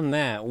 But on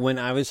that, when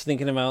I was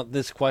thinking about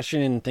this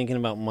question and thinking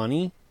about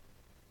money,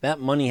 that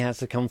money has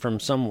to come from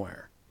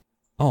somewhere.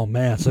 Oh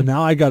man, so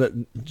now I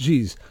gotta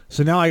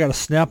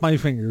snap my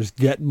fingers,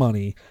 get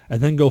money,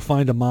 and then go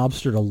find a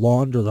mobster to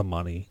launder the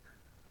money.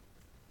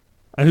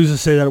 And who's to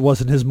say that it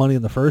wasn't his money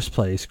in the first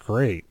place?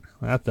 Great.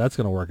 That's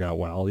gonna work out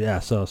well. Yeah,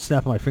 so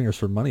snapping my fingers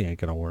for money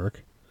ain't gonna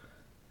work.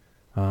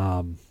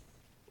 I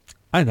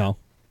know.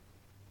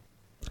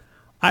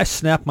 I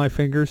snap my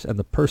fingers and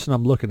the person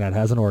I'm looking at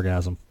has an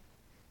orgasm.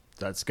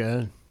 That's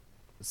good.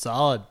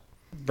 Solid.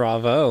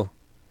 Bravo.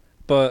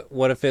 But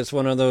what if it's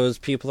one of those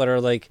people that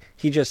are like,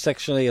 he just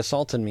sexually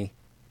assaulted me?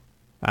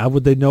 How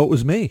would they know it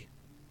was me?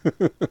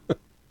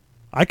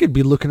 I could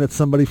be looking at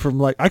somebody on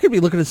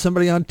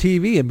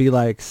TV and be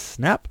like,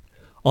 snap.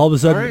 All of a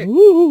sudden, All right.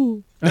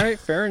 woo. All right,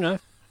 fair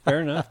enough.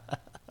 Fair enough.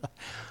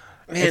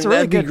 Man, It's a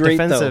really that'd be good great,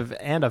 defensive though.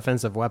 and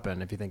offensive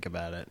weapon if you think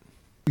about it.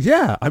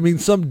 Yeah, I mean,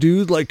 some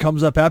dude like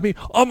comes up at me,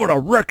 I'm gonna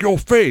wreck your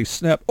face.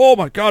 Snap. Oh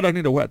my god, I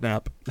need a wet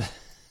nap.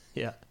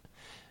 Yeah.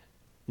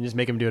 You just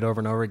make him do it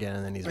over and over again,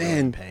 and then he's really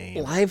in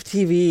pain. Live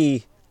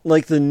TV,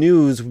 like the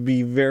news, would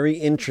be very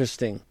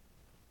interesting.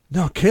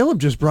 No, Caleb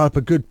just brought up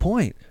a good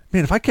point.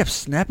 Man, if I kept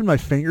snapping my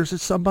fingers at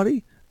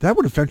somebody, that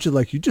would eventually,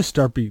 like, you just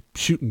start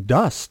shooting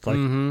dust.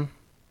 Like,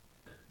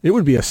 It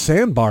would be a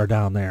sandbar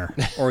down there.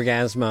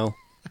 Orgasmo.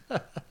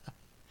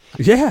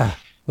 Yeah.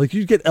 Like,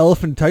 you'd get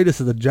elephantitis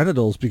of the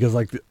genitals because,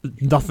 like,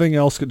 nothing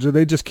else could.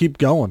 They just keep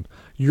going.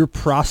 Your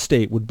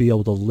prostate would be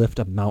able to lift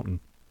a mountain.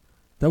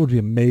 That would be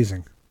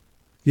amazing.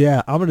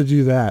 Yeah, I'm going to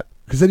do that.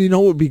 Because then you know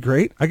what would be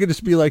great? I could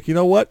just be like, you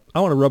know what?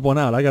 I want to rub one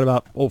out. I got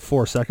about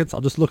 4 seconds. I'll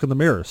just look in the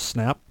mirror.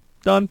 Snap.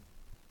 Done.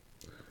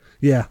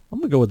 Yeah, I'm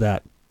going to go with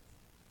that.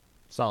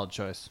 Solid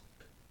choice.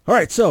 All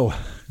right, so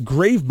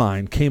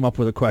Gravemind came up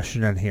with a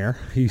question in here.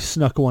 He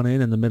snuck one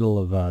in the middle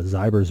of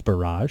Zyber's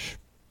Barrage.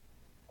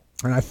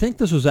 And I think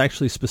this was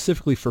actually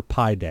specifically for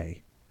Pie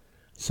Day.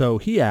 So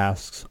he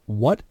asks,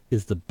 what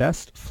is the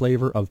best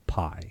flavor of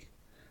pie?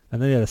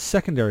 And then he had a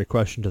secondary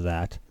question to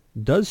that.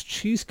 Does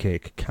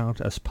cheesecake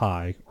count as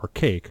pie or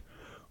cake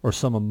or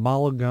some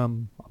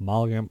amalgam,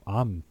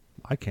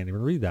 I can't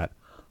even read that.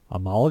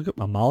 Amalgam?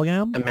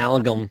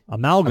 Amalgam.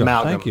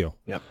 Thank you.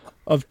 Yep.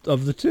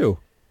 Of the two.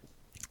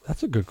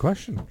 That's a good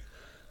question.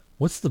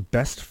 What's the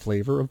best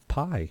flavor of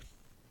pie?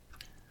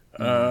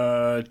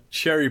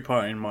 Cherry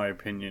pie in my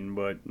opinion,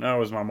 but that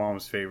was my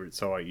mom's favorite,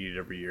 so I eat it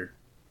every year.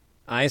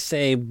 I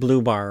say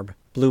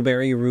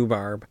blueberry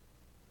rhubarb.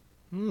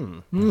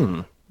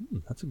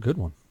 That's a good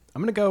one.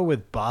 I'm going to go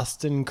with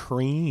Boston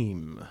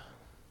cream.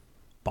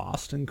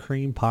 Boston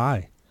cream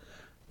pie.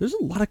 There's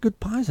a lot of good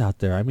pies out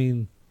there. I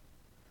mean,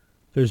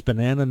 there's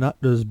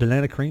there's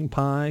banana cream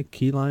pie,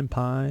 key lime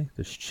pie,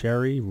 there's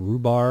cherry,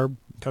 rhubarb,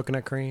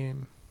 Coconut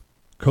cream.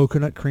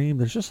 coconut cream.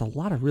 There's just a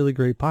lot of really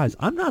great pies.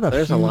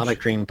 There's a lot of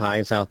cream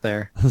pies out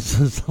there.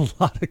 There's a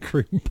lot of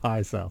cream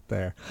pies out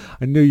there.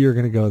 I knew you were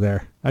going to go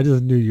there. I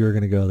just knew you were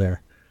going to go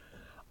there.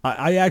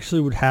 I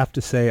actually would have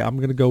to say I'm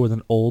going to go with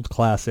an old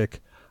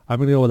classic. I'm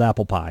going to go with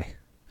apple pie.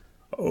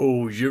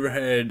 Oh, you ever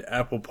had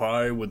apple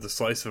pie with a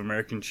slice of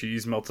American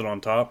cheese melted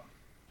on top?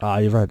 You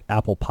ever had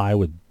apple pie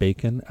with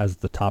bacon as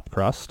the top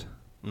crust?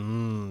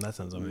 That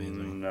sounds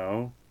amazing.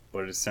 No,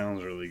 but it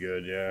sounds really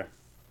good, yeah.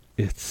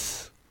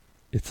 It's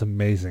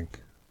amazing.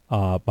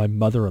 My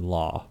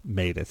mother-in-law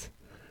made it.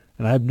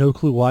 And I have no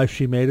clue why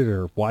she made it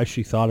or why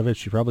she thought of it.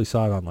 She probably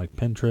saw it on like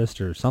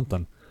Pinterest or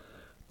something.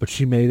 But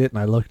she made it and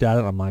I looked at it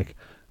and I'm like,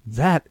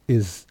 that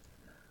is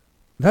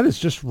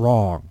just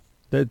wrong.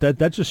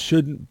 That just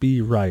shouldn't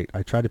be right.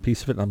 I tried a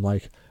piece of it and I'm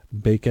like,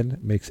 bacon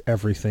makes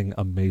everything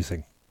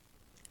amazing.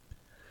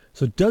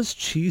 So does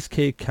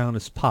cheesecake count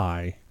as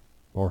pie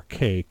or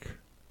cake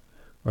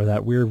or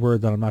that weird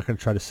word that I'm not going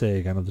to try to say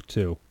again of the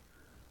two?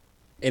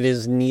 It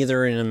is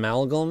neither an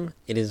amalgam.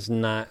 It is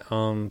not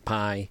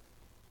pie.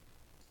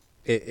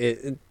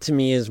 It to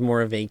me is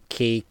more of a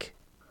cake.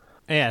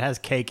 Yeah, it has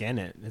cake in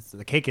it.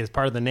 The cake is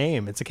part of the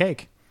name. It's a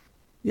cake.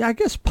 Yeah, I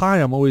guess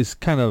pie I'm always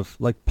kind of,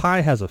 like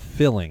pie has a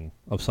filling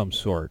of some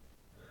sort.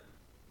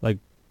 Like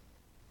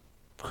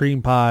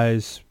cream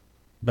pies,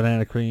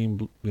 banana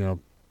cream,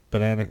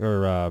 banana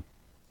or,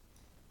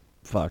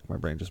 fuck, my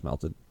brain just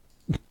melted.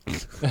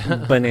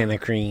 Banana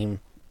cream.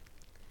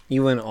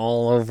 You went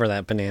all over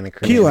that banana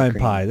cream. Key lime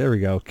pie, there we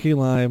go. Key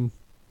lime.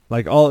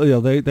 Like all,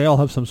 they all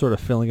have some sort of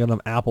filling in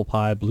them. Apple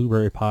pie,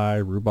 blueberry pie,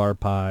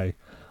 rhubarb pie.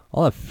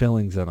 All have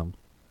fillings in them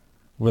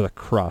with a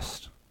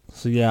crust.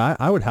 So yeah,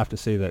 I would have to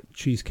say that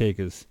cheesecake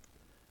is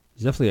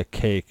definitely a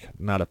cake,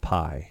 not a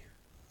pie.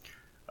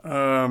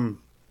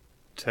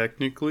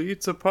 Technically,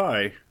 it's a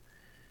pie.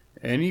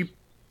 Any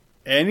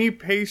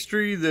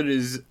pastry that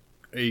is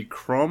a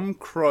crumb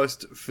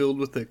crust filled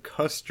with a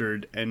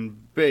custard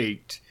and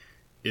baked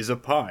is a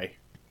pie.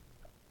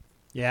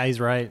 Yeah, he's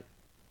right.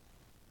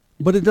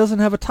 But it doesn't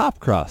have a top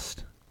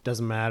crust.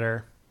 Doesn't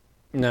matter.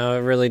 No,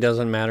 it really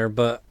doesn't matter.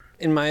 But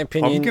in my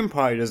opinion, Pumpkin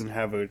pie doesn't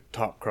have a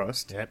top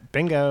crust. Yep,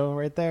 bingo,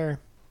 right there.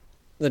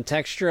 the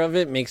texture of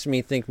it makes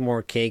me think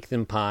more cake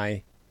than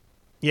pie.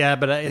 Yeah,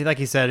 but like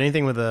you said,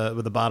 anything with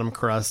a bottom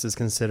crust is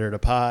considered a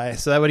pie.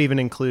 So that would even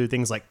include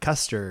things like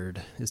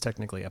custard is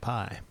technically a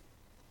pie.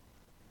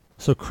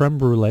 So creme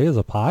brulee is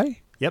a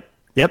pie? Yep.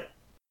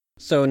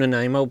 So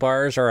Nanaimo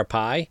bars are a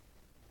pie?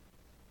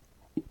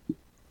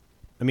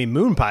 I mean,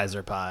 moon pies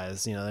are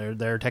pies. You know,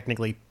 they're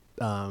technically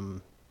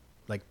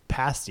like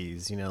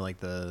pasties. You know,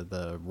 like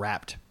the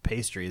wrapped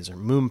pastries or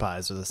moon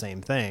pies are the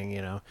same thing.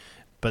 You know,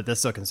 but that's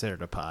still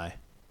considered a pie.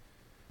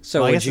 So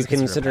Well, I would guess you it's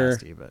considered a consider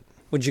pasty, but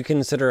would you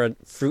consider a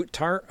fruit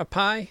tart a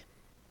pie?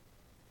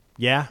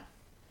 yeah,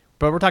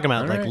 but we're talking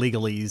about All like right.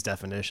 legalese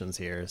definitions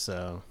here.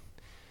 So,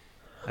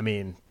 I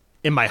mean,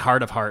 in my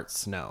heart of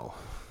hearts, no.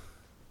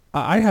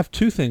 I have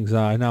two things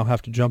I now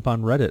have to jump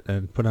on Reddit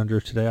and put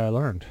under Today I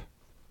Learned.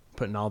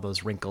 Putting all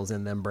those wrinkles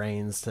in them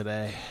brains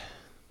today.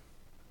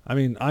 I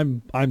mean,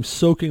 I'm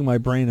soaking my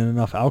brain in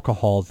enough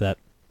alcohol that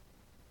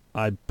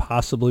I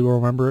possibly will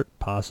remember it,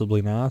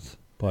 possibly not,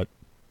 but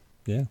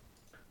yeah.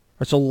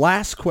 All right, so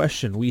last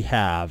question we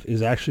have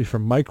is actually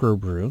from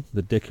Microbrew,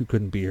 the dick who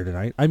couldn't be here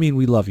tonight. I mean,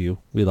 we love you.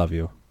 We love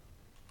you.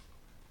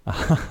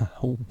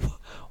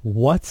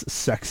 What's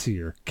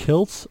sexier,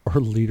 kilts or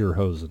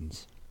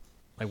lederhosens?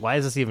 Like, why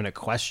is this even a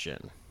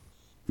question?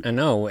 I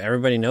know,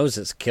 everybody knows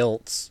it's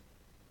kilts.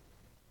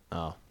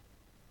 Oh,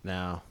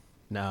 no.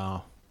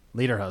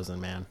 Lederhosen,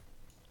 man.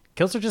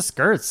 Kilts are just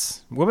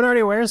skirts. Women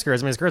already wear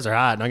skirts. I mean, skirts are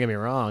hot. Don't get me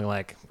wrong.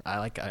 Like, I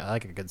like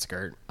a good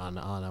skirt on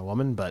a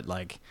woman, but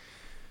like,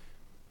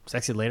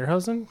 sexy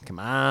lederhosen? Come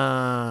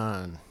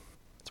on,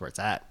 that's where it's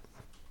at.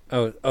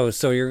 Oh,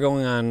 so you're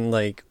going on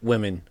like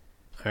women.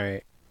 All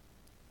right.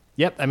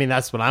 Yep. I mean,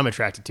 that's what I'm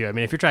attracted to. I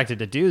mean, if you're attracted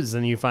to dudes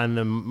and you find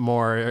them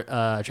more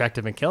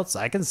attractive in kilts,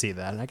 I can see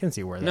that. I can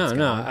see where that's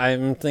No, going.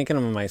 I'm thinking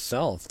of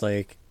myself.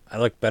 Like, I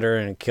look better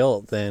in a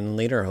kilt than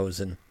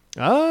lederhosen.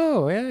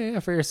 Oh, yeah,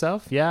 for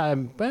yourself. Yeah,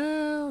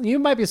 well, you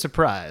might be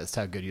surprised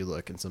how good you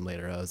look in some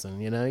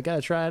lederhosen. You know, you got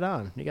to try it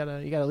on. You got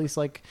to at least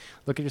like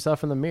look at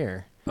yourself in the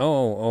mirror.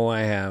 Oh, I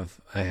have.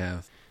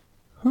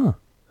 Huh.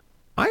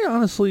 I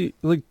honestly,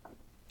 like,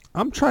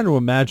 I'm trying to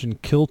imagine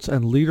kilts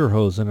and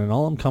lederhosen, and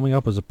all I'm coming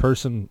up is a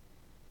person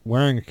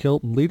wearing a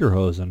kilt and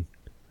lederhosen.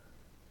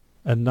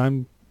 And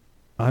I'm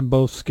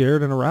both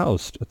scared and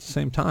aroused at the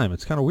same time.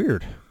 It's kind of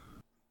weird.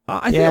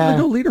 I think I'm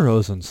going to go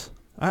lederhosens.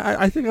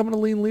 I think I'm going to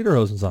lean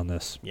lederhosens on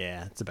this.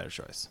 Yeah, it's a better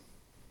choice.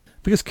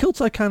 Because kilts,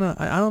 I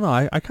don't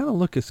know, I kind of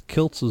look at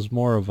kilts as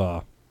more of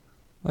a,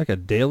 like a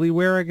daily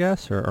wear, I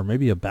guess, or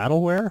maybe a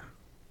battle wear.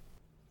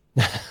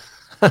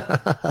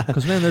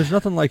 Because, man, there's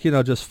nothing like,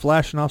 just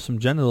flashing off some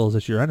genitals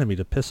at your enemy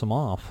to piss them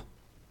off.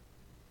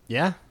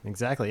 Yeah,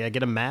 exactly. Yeah, get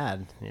them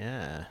mad.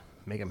 Yeah,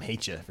 make them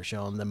hate you for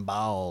showing them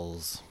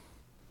balls.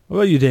 What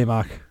about you,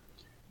 Daymok?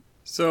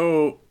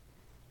 So,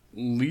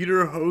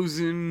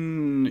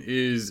 lederhosen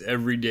is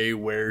everyday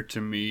wear to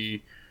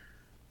me.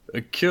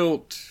 A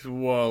kilt,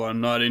 while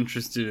I'm not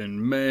interested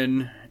in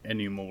men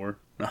anymore.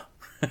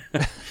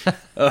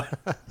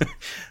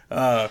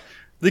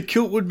 The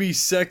kilt would be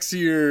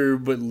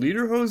sexier, but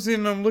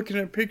lederhosen, I'm looking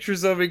at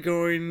pictures of it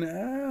going,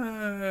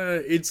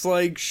 it's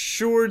like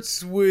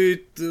shorts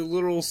with the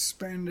little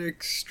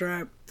spandex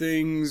strap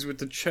things with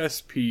the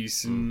chest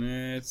piece, and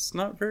it's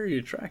not very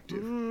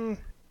attractive.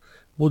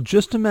 Well,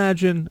 just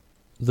imagine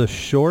the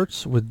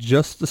shorts with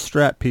just the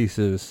strap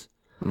pieces,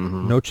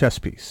 no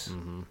chest piece.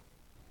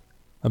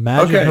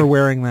 Imagine Okay. her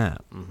wearing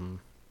that.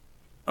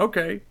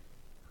 Okay.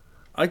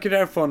 I could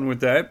have fun with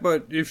that,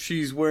 but if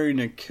she's wearing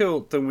a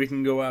kilt, then we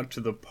can go out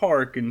to the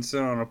park and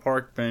sit on a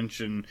park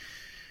bench and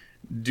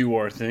do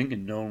our thing,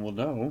 and no one will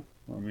know.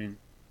 I mean,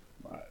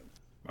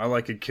 I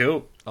like a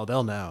kilt. Oh,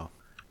 they'll know.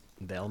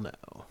 They'll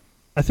know.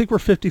 I think we're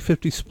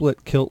 50-50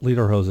 split kilt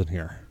lederhosen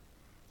here.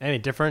 I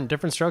mean, different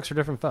strokes for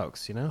different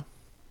folks, you know?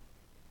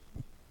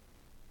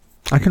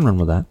 I can run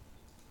with that.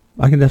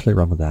 I can definitely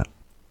run with that.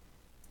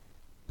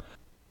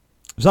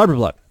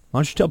 Cyberblood, why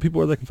don't you tell people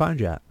where they can find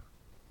you at?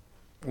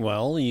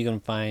 Well, you can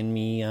find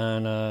me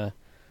on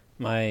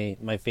my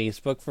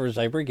Facebook for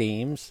Cyber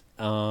Games,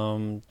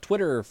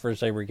 Twitter for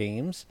Cyber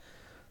Games,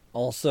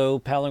 also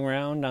palling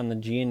around on the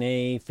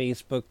G.N.A.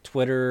 Facebook,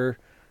 Twitter,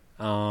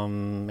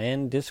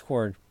 and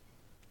Discord,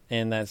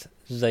 and that's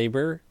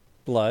Cyber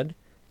Blood,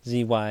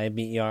 ZYBERBLOOD,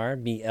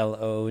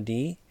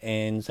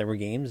 and Cyber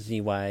Games,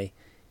 ZYBERGAMES.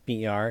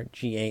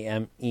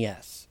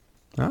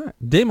 All right.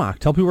 Daymok,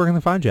 tell people where they can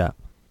find you at.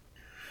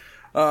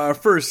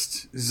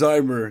 First,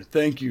 Zyber,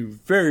 thank you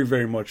very,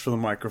 very much for the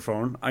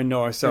microphone. I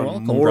know I sound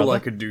welcome, more brother.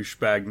 like a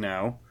douchebag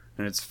now,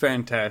 and it's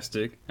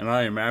fantastic, and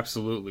I am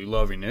absolutely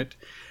loving it.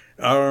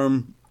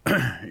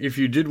 If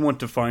you did want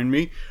to find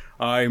me,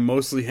 I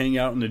mostly hang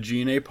out in the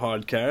G.N.A.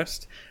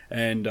 podcast,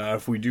 and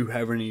if we do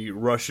have any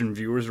Russian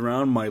viewers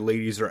around, my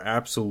ladies are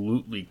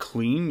absolutely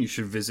clean. You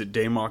should visit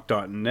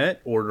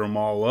daymok.net, order them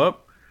all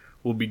up.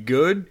 We'll be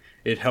good.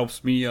 It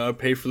helps me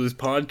pay for this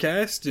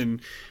podcast and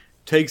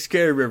takes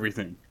care of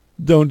everything.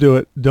 Don't do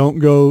it. Don't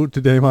go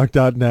to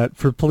daymok.net.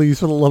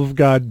 Please, for the love of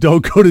God,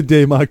 don't go to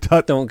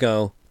daymok.net. Don't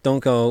go. Don't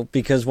go,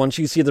 because once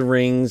you see the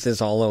rings,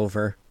 it's all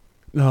over.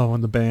 Oh,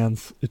 and the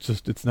bands.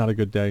 It's not a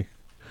good day.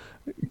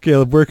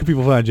 Caleb, where can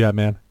people find you at,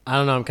 man? I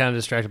don't know. I'm kind of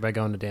distracted by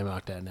going to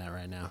daymok.net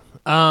right now.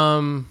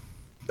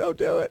 Don't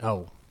do it.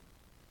 Oh,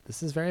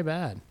 this is very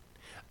bad.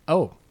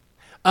 Oh,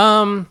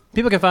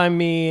 people can find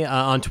me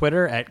on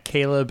Twitter at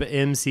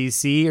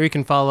CalebMCC, or you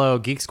can follow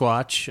Geek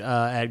Squatch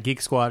at Geek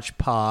Squatch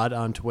Pod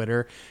on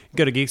Twitter.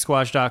 Go to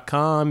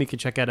geeksquatch.com. You can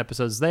check out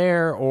episodes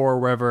there, or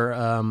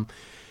wherever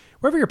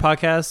your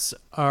podcasts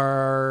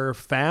are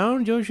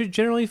found. You should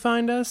generally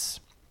find us.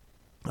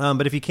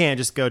 But if you can't,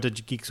 just go to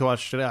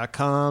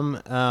geeksquatch.com.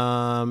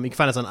 You can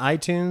find us on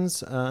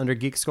iTunes under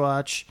Geek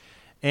Squatch,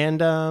 and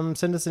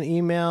send us an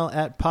email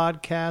at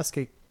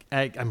podcast.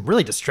 I'm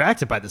really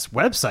distracted by this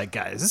website,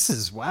 guys. This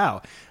is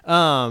wow.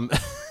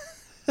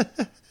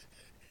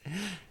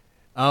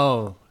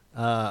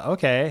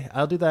 Okay.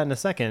 I'll do that in a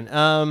second.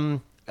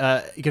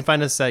 You can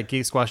find us at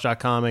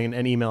geeksquatch.com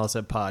and email us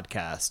at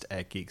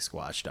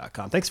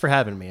podcast@geeksquatch.com. Thanks for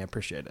having me. I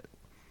appreciate it.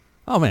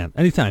 Oh, man.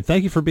 Anytime.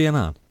 Thank you for being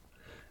on.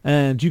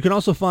 And you can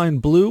also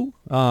find Blue.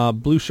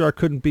 Blue Shark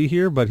couldn't be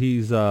here, but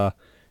he's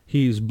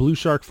Blue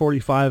Shark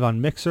 45 on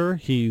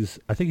Mixer.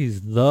 I think he's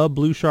the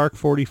Blue Shark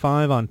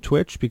 45 on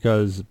Twitch,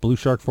 because Blue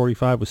Shark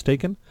 45 was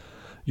taken.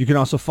 You can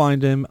also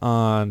find him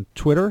on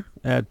Twitter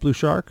at Blue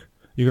Shark.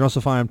 You can also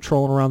find him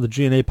trolling around the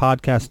G.N.A.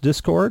 podcast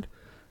Discord.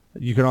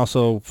 You can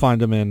also find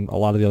him in a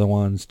lot of the other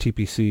ones,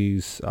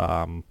 TPCs.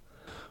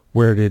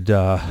 Where did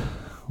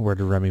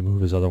Remy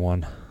move his other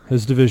one?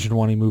 His Division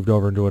 1, he moved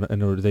over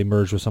into they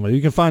merged with somebody.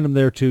 You can find him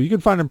there, too. You can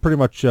find him pretty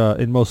much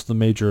in most of the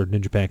major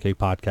Ninja Pancake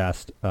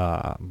podcast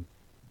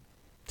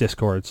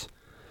Discords,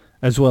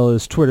 as well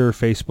as Twitter,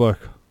 Facebook,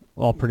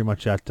 all pretty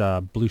much at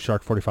Blue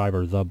Shark 45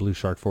 or the Blue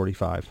Shark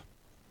 45.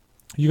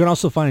 You can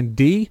also find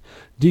D.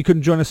 D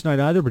couldn't join us tonight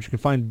either, but you can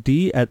find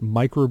D at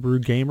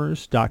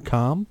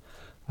microbrewgamers.com.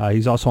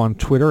 He's also on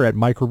Twitter at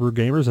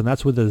microbrewgamers, and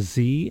that's with a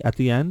Z at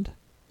the end.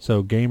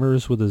 So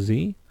gamers with a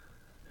Z.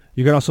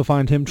 You can also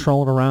find him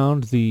trolling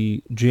around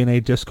the G.N.A.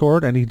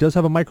 Discord, and he does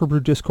have a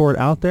microbrew Discord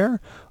out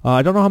there.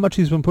 I don't know how much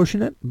he's been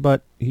pushing it,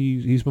 but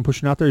he's been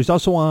pushing out there. He's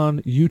also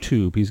on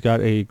YouTube. He's got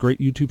a great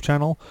YouTube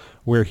channel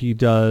where he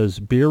does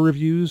beer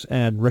reviews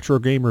and retro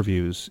game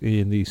reviews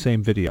in the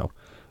same video.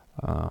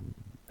 And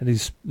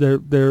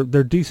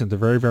they're decent. They're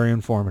very, very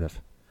informative.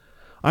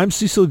 I'm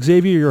Cecil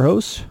Xavier, your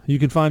host. You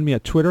can find me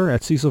at Twitter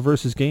at Cecil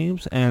vs.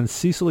 Games and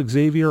Cecil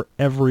Xavier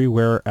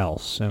everywhere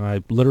else. And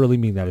I literally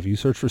mean that. If you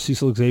search for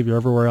Cecil Xavier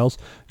everywhere else,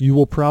 you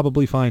will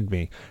probably find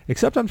me.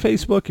 Except on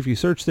Facebook. If you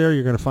search there,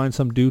 you're going to find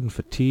some dude in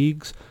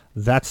fatigues.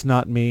 That's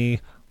not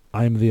me.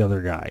 I'm the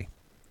other guy.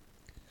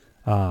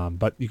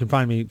 But you can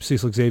find me,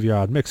 Cecil Xavier,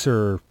 on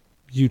Mixer,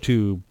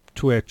 YouTube,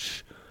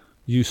 Twitch,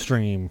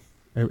 Ustream,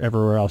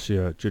 everywhere else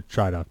you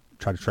try to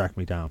track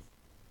me down.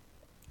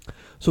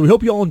 So we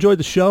hope you all enjoyed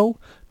the show.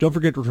 Don't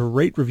forget to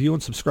rate, review,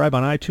 and subscribe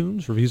on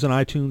iTunes. Reviews on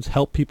iTunes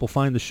help people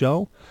find the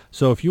show.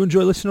 So if you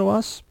enjoy listening to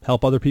us,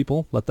 help other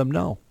people. Let them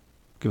know.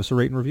 Give us a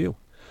rate and review.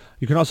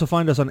 You can also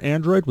find us on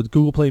Android with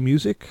Google Play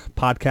Music,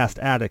 Podcast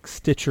Addict,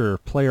 Stitcher,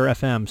 Player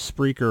FM,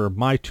 Spreaker,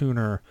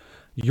 MyTuner,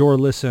 Your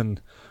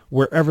Listen,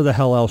 wherever the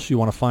hell else you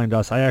want to find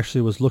us. I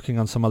actually was looking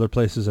on some other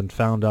places and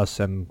found us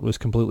and was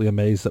completely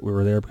amazed that we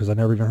were there because I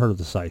never even heard of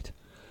the site.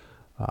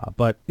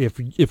 But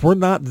if we're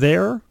not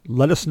there,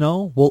 let us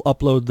know. We'll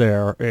upload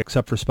there,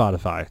 except for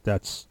Spotify.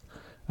 That's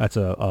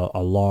a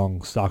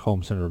long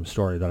Stockholm Syndrome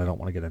story that I don't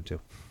want to get into.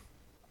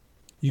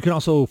 You can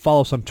also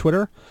follow us on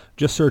Twitter.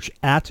 Just search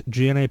at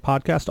G.N.A.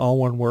 Podcast, all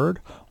one word,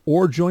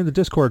 or join the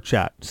Discord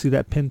chat. See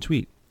that pinned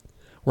tweet.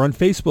 We're on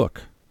Facebook.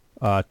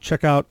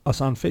 Check out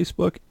us on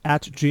Facebook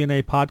at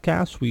G.N.A.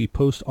 Podcast. We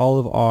post all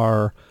of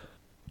our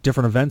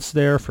different events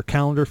there for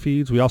calendar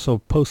feeds. We also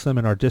post them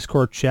in our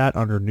Discord chat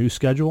under new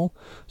schedule.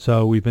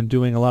 So we've been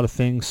doing a lot of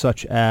things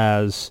such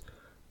as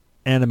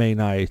anime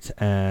night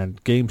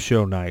and game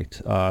show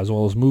night, as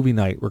well as movie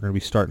night. We're going to be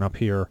starting up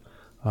here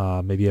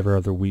maybe every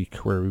other week,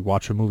 where we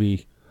watch a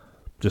movie,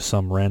 just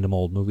some random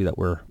old movie that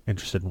we're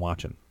interested in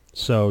watching.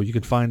 So you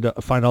can find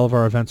all of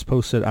our events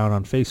posted out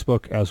on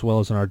Facebook as well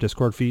as in our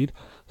Discord feed.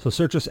 So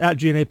search us at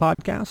G.N.A.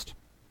 Podcast.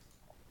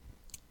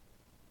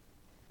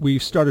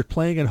 We've started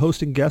playing and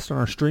hosting guests on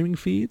our streaming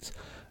feeds,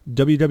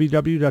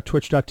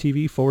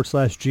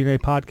 www.twitch.tv/G.N.A.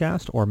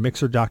 Podcast or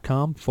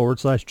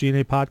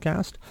mixer.com/G.N.A.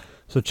 Podcast.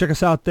 So check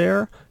us out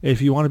there.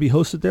 If you want to be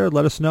hosted there,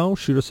 let us know.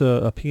 Shoot us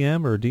a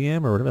PM or a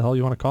DM or whatever the hell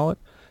you want to call it,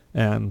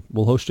 and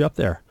we'll host you up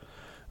there.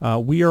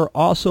 We are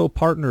also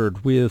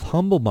partnered with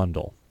Humble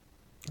Bundle.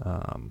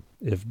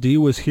 If D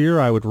was here,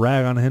 I would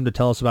rag on him to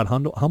tell us about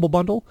Humble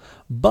Bundle,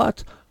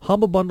 but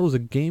Humble Bundle is a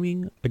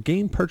game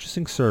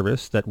purchasing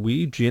service that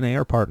we, G.N.A.,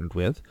 are partnered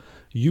with.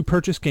 You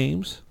purchase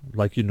games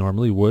like you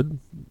normally would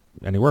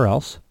anywhere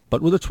else,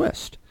 but with a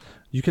twist.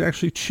 You can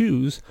actually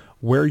choose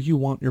where you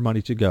want your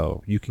money to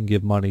go. You can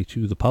give money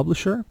to the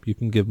publisher, you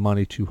can give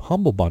money to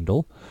Humble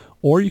Bundle,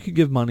 or you can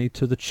give money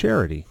to the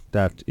charity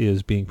that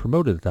is being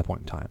promoted at that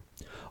point in time.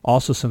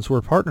 Also, since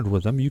we're partnered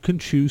with them, you can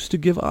choose to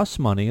give us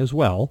money as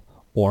well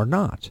or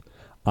not.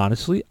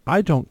 Honestly,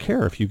 I don't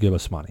care if you give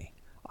us money.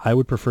 I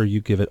would prefer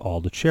you give it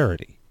all to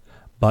charity.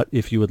 But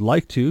if you would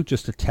like to,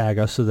 just to tag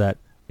us so that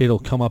it'll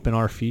come up in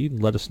our feed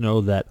and let us know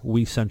that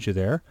we sent you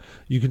there,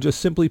 you can just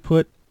simply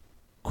put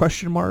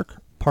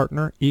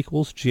 $partner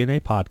equals G.N.A.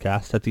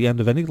 podcast at the end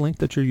of any link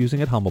that you're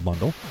using at Humble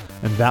Bundle,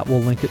 and that will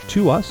link it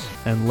to us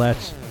and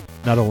let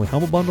not only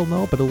Humble Bundle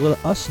know, but it'll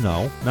let us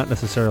know, not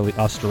necessarily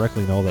us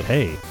directly know that,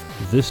 hey,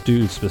 this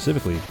dude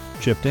specifically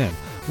chipped in.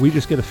 We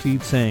just get a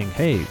feed saying,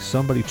 hey,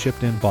 somebody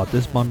chipped in, bought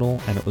this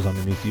bundle, and it was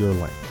underneath your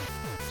link.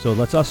 So it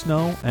lets us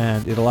know,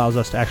 and it allows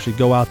us to actually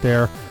go out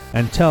there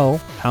and tell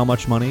how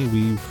much money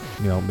we've,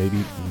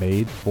 maybe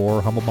made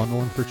for Humble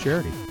Bundle and for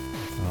charity.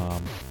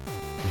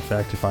 In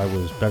fact, if I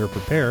was better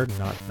prepared,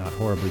 not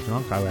horribly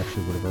drunk, I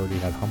actually would have already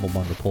had Humble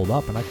Bundle pulled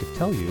up, and I could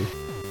tell you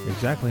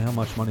exactly how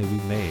much money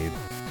we've made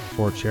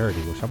for charity,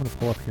 which I'm going to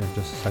pull up here in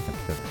just a second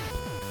because I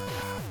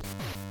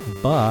completely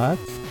forgot. But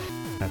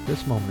at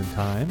this moment in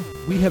time,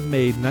 we have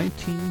made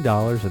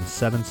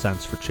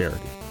 $19.07 for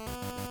charity.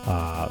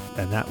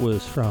 And that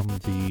was from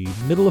the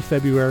middle of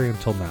February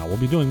until now. We'll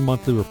be doing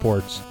monthly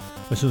reports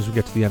as soon as we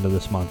get to the end of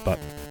this month, but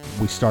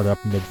we started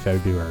up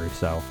mid-February,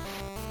 so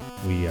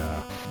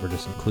we're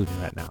just including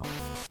that now.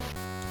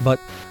 But,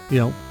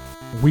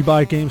 we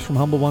buy games from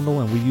Humble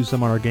Bundle and we use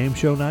them on our game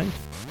show night.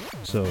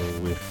 So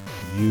if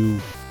you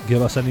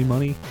give us any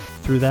money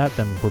through that,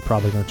 then we're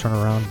probably going to turn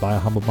around, buy a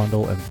Humble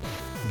Bundle, and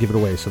give it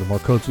away. So the more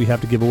codes we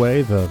have to give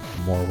away, the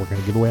more we're going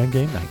to give away on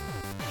game night.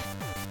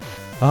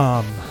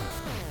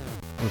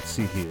 Let's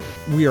see here.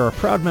 We are a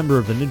proud member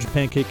of the Ninja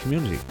Pancake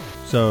community.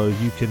 So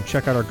you can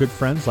check out our good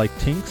friends like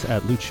Tinks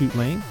at Loot Shoot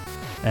Lane.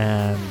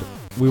 And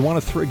we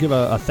want to give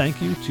a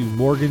thank you to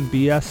Morgan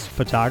BS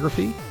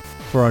Photography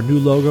for our new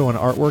logo and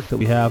artwork that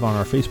we have on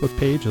our Facebook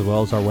page as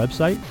well as our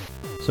website.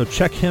 So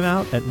check him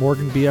out at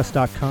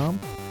morganbs.com.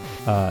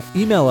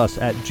 Email us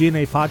at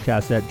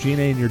GNApodcast at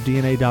GNA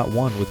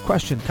with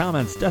questions,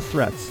 comments, death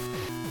threats.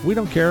 We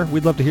don't care.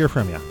 We'd love to hear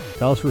from you.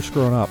 Tell us we're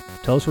screwing up.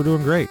 Tell us we're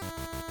doing great.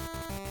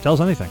 Tell us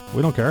anything.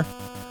 We don't care.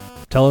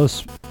 Tell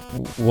us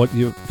what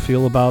you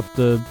feel about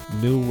the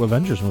new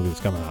Avengers movie that's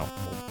coming out.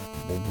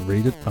 We'll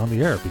read it on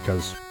the air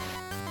because,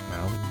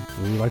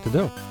 we like to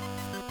do.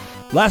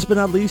 Last but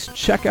not least,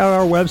 check out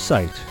our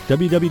website,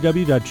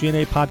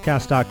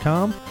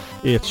 www.GNApodcast.com.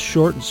 It's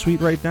short and sweet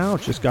right now.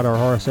 It's just got our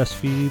RSS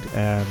feed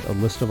and a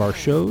list of our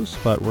shows,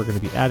 but we're going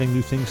to be adding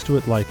new things to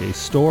it like a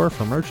store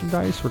for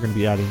merchandise. We're going to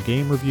be adding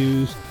game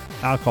reviews,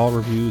 alcohol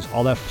reviews,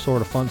 all that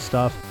sort of fun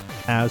stuff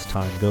as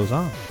time goes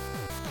on.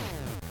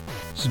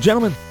 So,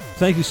 gentlemen,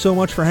 thank you so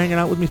much for hanging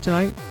out with me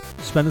tonight,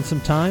 spending some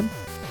time.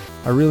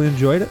 I really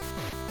enjoyed it.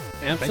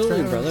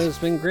 Absolutely, brother. It's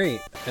been great,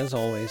 as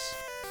always.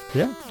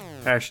 Yeah.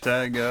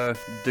 Hashtag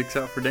dicks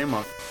out for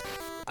Daymok.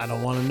 I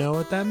don't want to know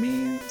what that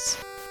means.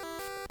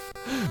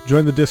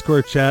 Join the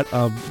Discord chat.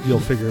 You'll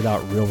figure it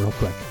out real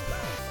quick.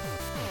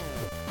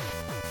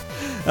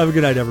 Have a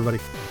good night, everybody.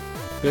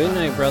 Good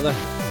night, brother.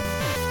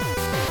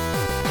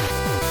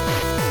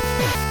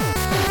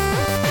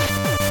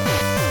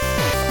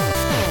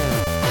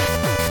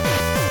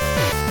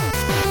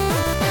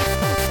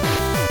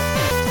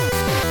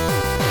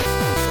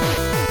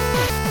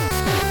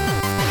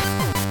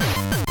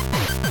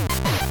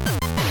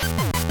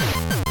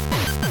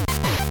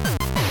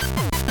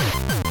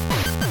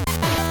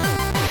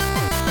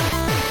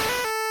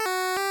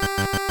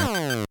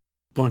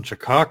 Bunch of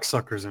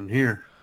cocksuckers in here.